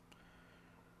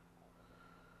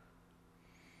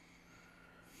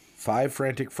 5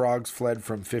 frantic frogs fled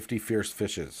from 50 fierce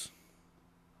fishes.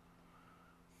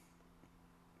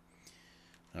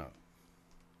 Oh,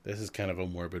 this is kind of a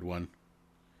morbid one.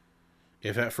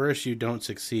 If at first you don't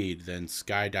succeed, then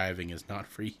skydiving is not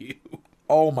for you.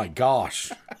 Oh my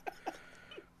gosh.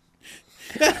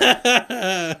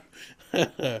 I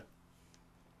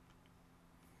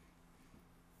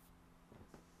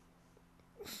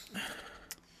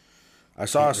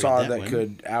saw a saw that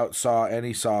could outsaw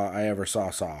any saw I ever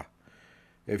saw.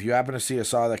 If you happen to see a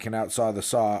saw that can outsaw the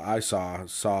saw I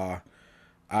saw,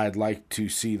 I'd like to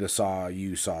see the saw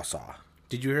you saw.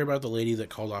 Did you hear about the lady that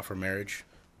called off her marriage?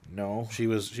 No. She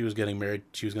was getting married.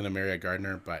 She was going to marry a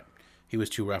gardener, but he was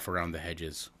too rough around the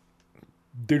hedges.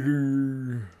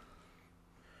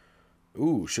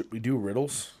 Ooh, should we do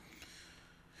riddles?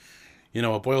 You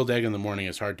know, a boiled egg in the morning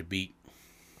is hard to beat.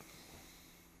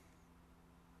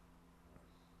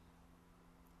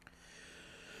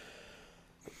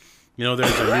 You know,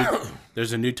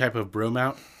 there's a new type of broom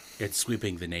out. It's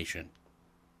sweeping the nation.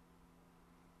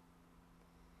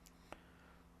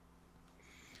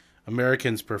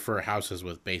 Americans prefer houses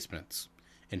with basements.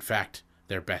 In fact,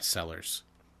 they're best sellers.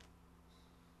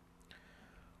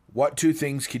 What 2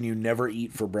 things can you never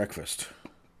eat for breakfast?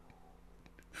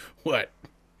 What?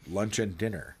 Lunch and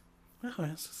dinner. Oh,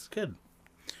 that's good.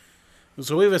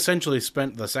 So we've essentially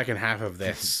spent the second half of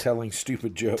this telling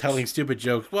stupid jokes.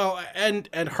 Well,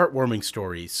 and heartwarming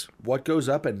stories. What goes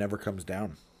up and never comes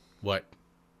down? What?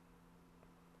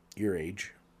 Your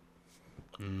age.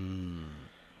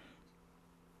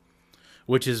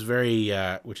 Which is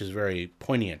very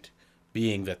poignant,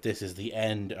 being that this is the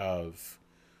end of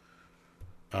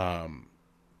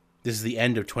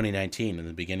 2019 and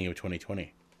the beginning of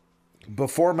 2020.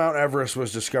 Before Mount Everest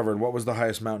was discovered, what was the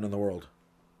highest mountain in the world?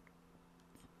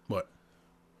 What?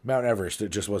 Mount Everest. It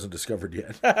just wasn't discovered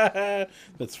yet.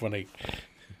 That's funny.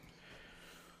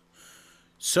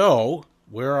 So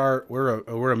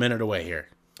we're a minute away here.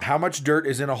 How much dirt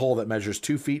is in a hole that measures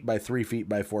 2 feet by 3 feet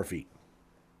by 4 feet?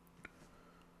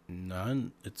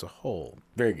 None. It's a hole.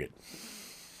 Very good.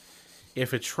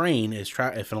 If an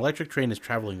electric train is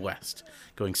traveling west,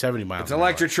 going 70 miles, it's an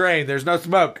electric train. There's no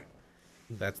smoke.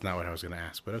 That's not what I was going to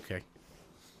ask, but okay.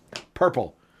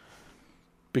 Purple.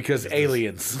 Because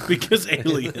aliens. Because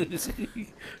aliens.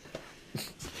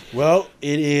 Well,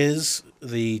 it is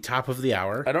the top of the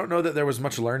hour. I don't know that there was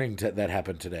much learning that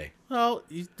happened today. Well,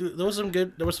 there was some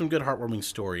good heartwarming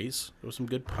stories. There was some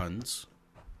good puns.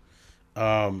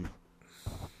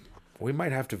 We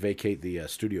might have to vacate the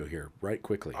studio here right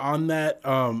quickly. On that,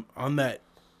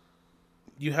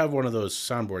 you have one of those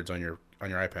soundboards on your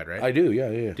iPad, right? I do. Yeah.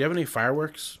 Do you have any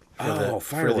fireworks?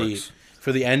 Fireworks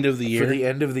for the end of the year. For the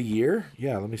end of the year?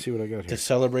 Yeah. Let me see what I got here to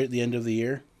celebrate the end of the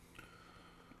year.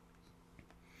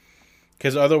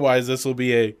 Because otherwise, this will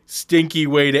be a stinky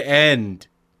way to end.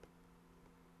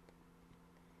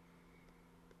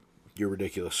 You're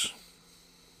ridiculous.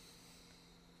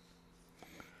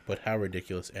 But how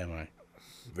ridiculous am I?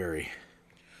 Very.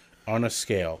 On a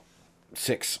scale.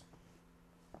 6.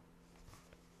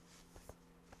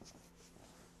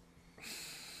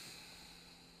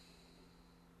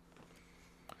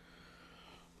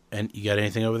 And you got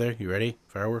anything over there? You ready?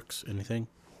 Fireworks? Anything?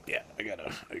 Yeah, I got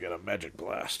a magic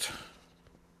blast.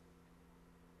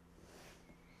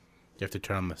 You have to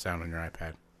turn on the sound on your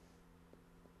iPad.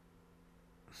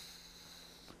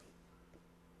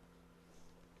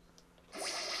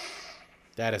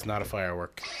 That is not a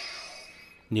firework.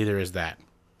 Neither is that.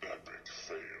 Epic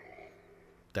fail.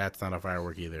 That's not a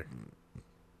firework either.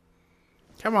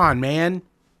 Come on, man.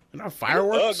 They're not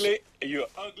fireworks. You're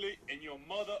ugly, and your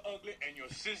mother ugly, and your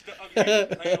sister ugly.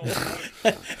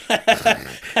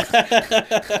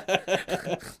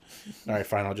 All right,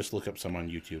 fine. I'll just look up some on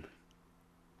YouTube.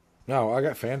 No, I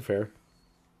got fanfare.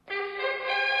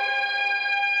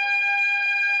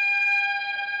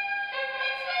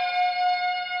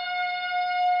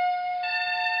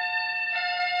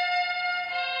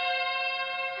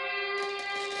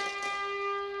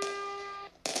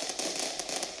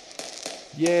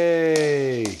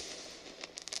 Yay!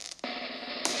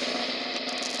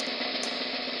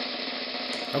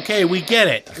 Okay, we get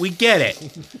it. We get it.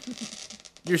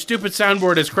 Your stupid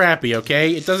soundboard is crappy,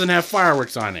 okay? It doesn't have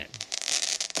fireworks on it.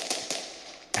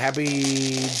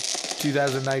 Happy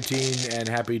 2019 and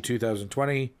happy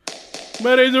 2020.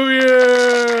 Merry New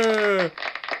Year!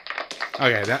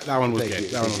 Okay, that one was good.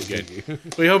 That one was good.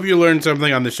 We hope you learned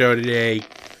something on the show today.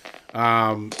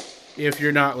 If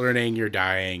you're not learning, you're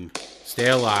dying. Stay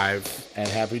alive. And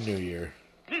Happy New Year.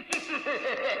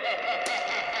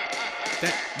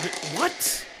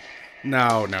 What?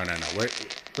 No.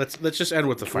 Let's just end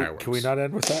with the fireworks. Can we not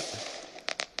end with that?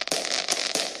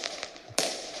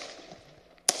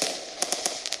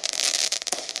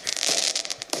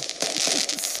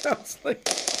 sounds like.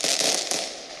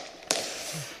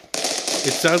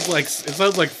 It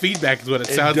sounds like feedback is what it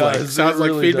sounds like. It does. sounds It like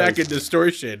really feedback does. and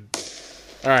distortion.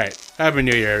 All right. Happy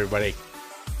New Year, everybody.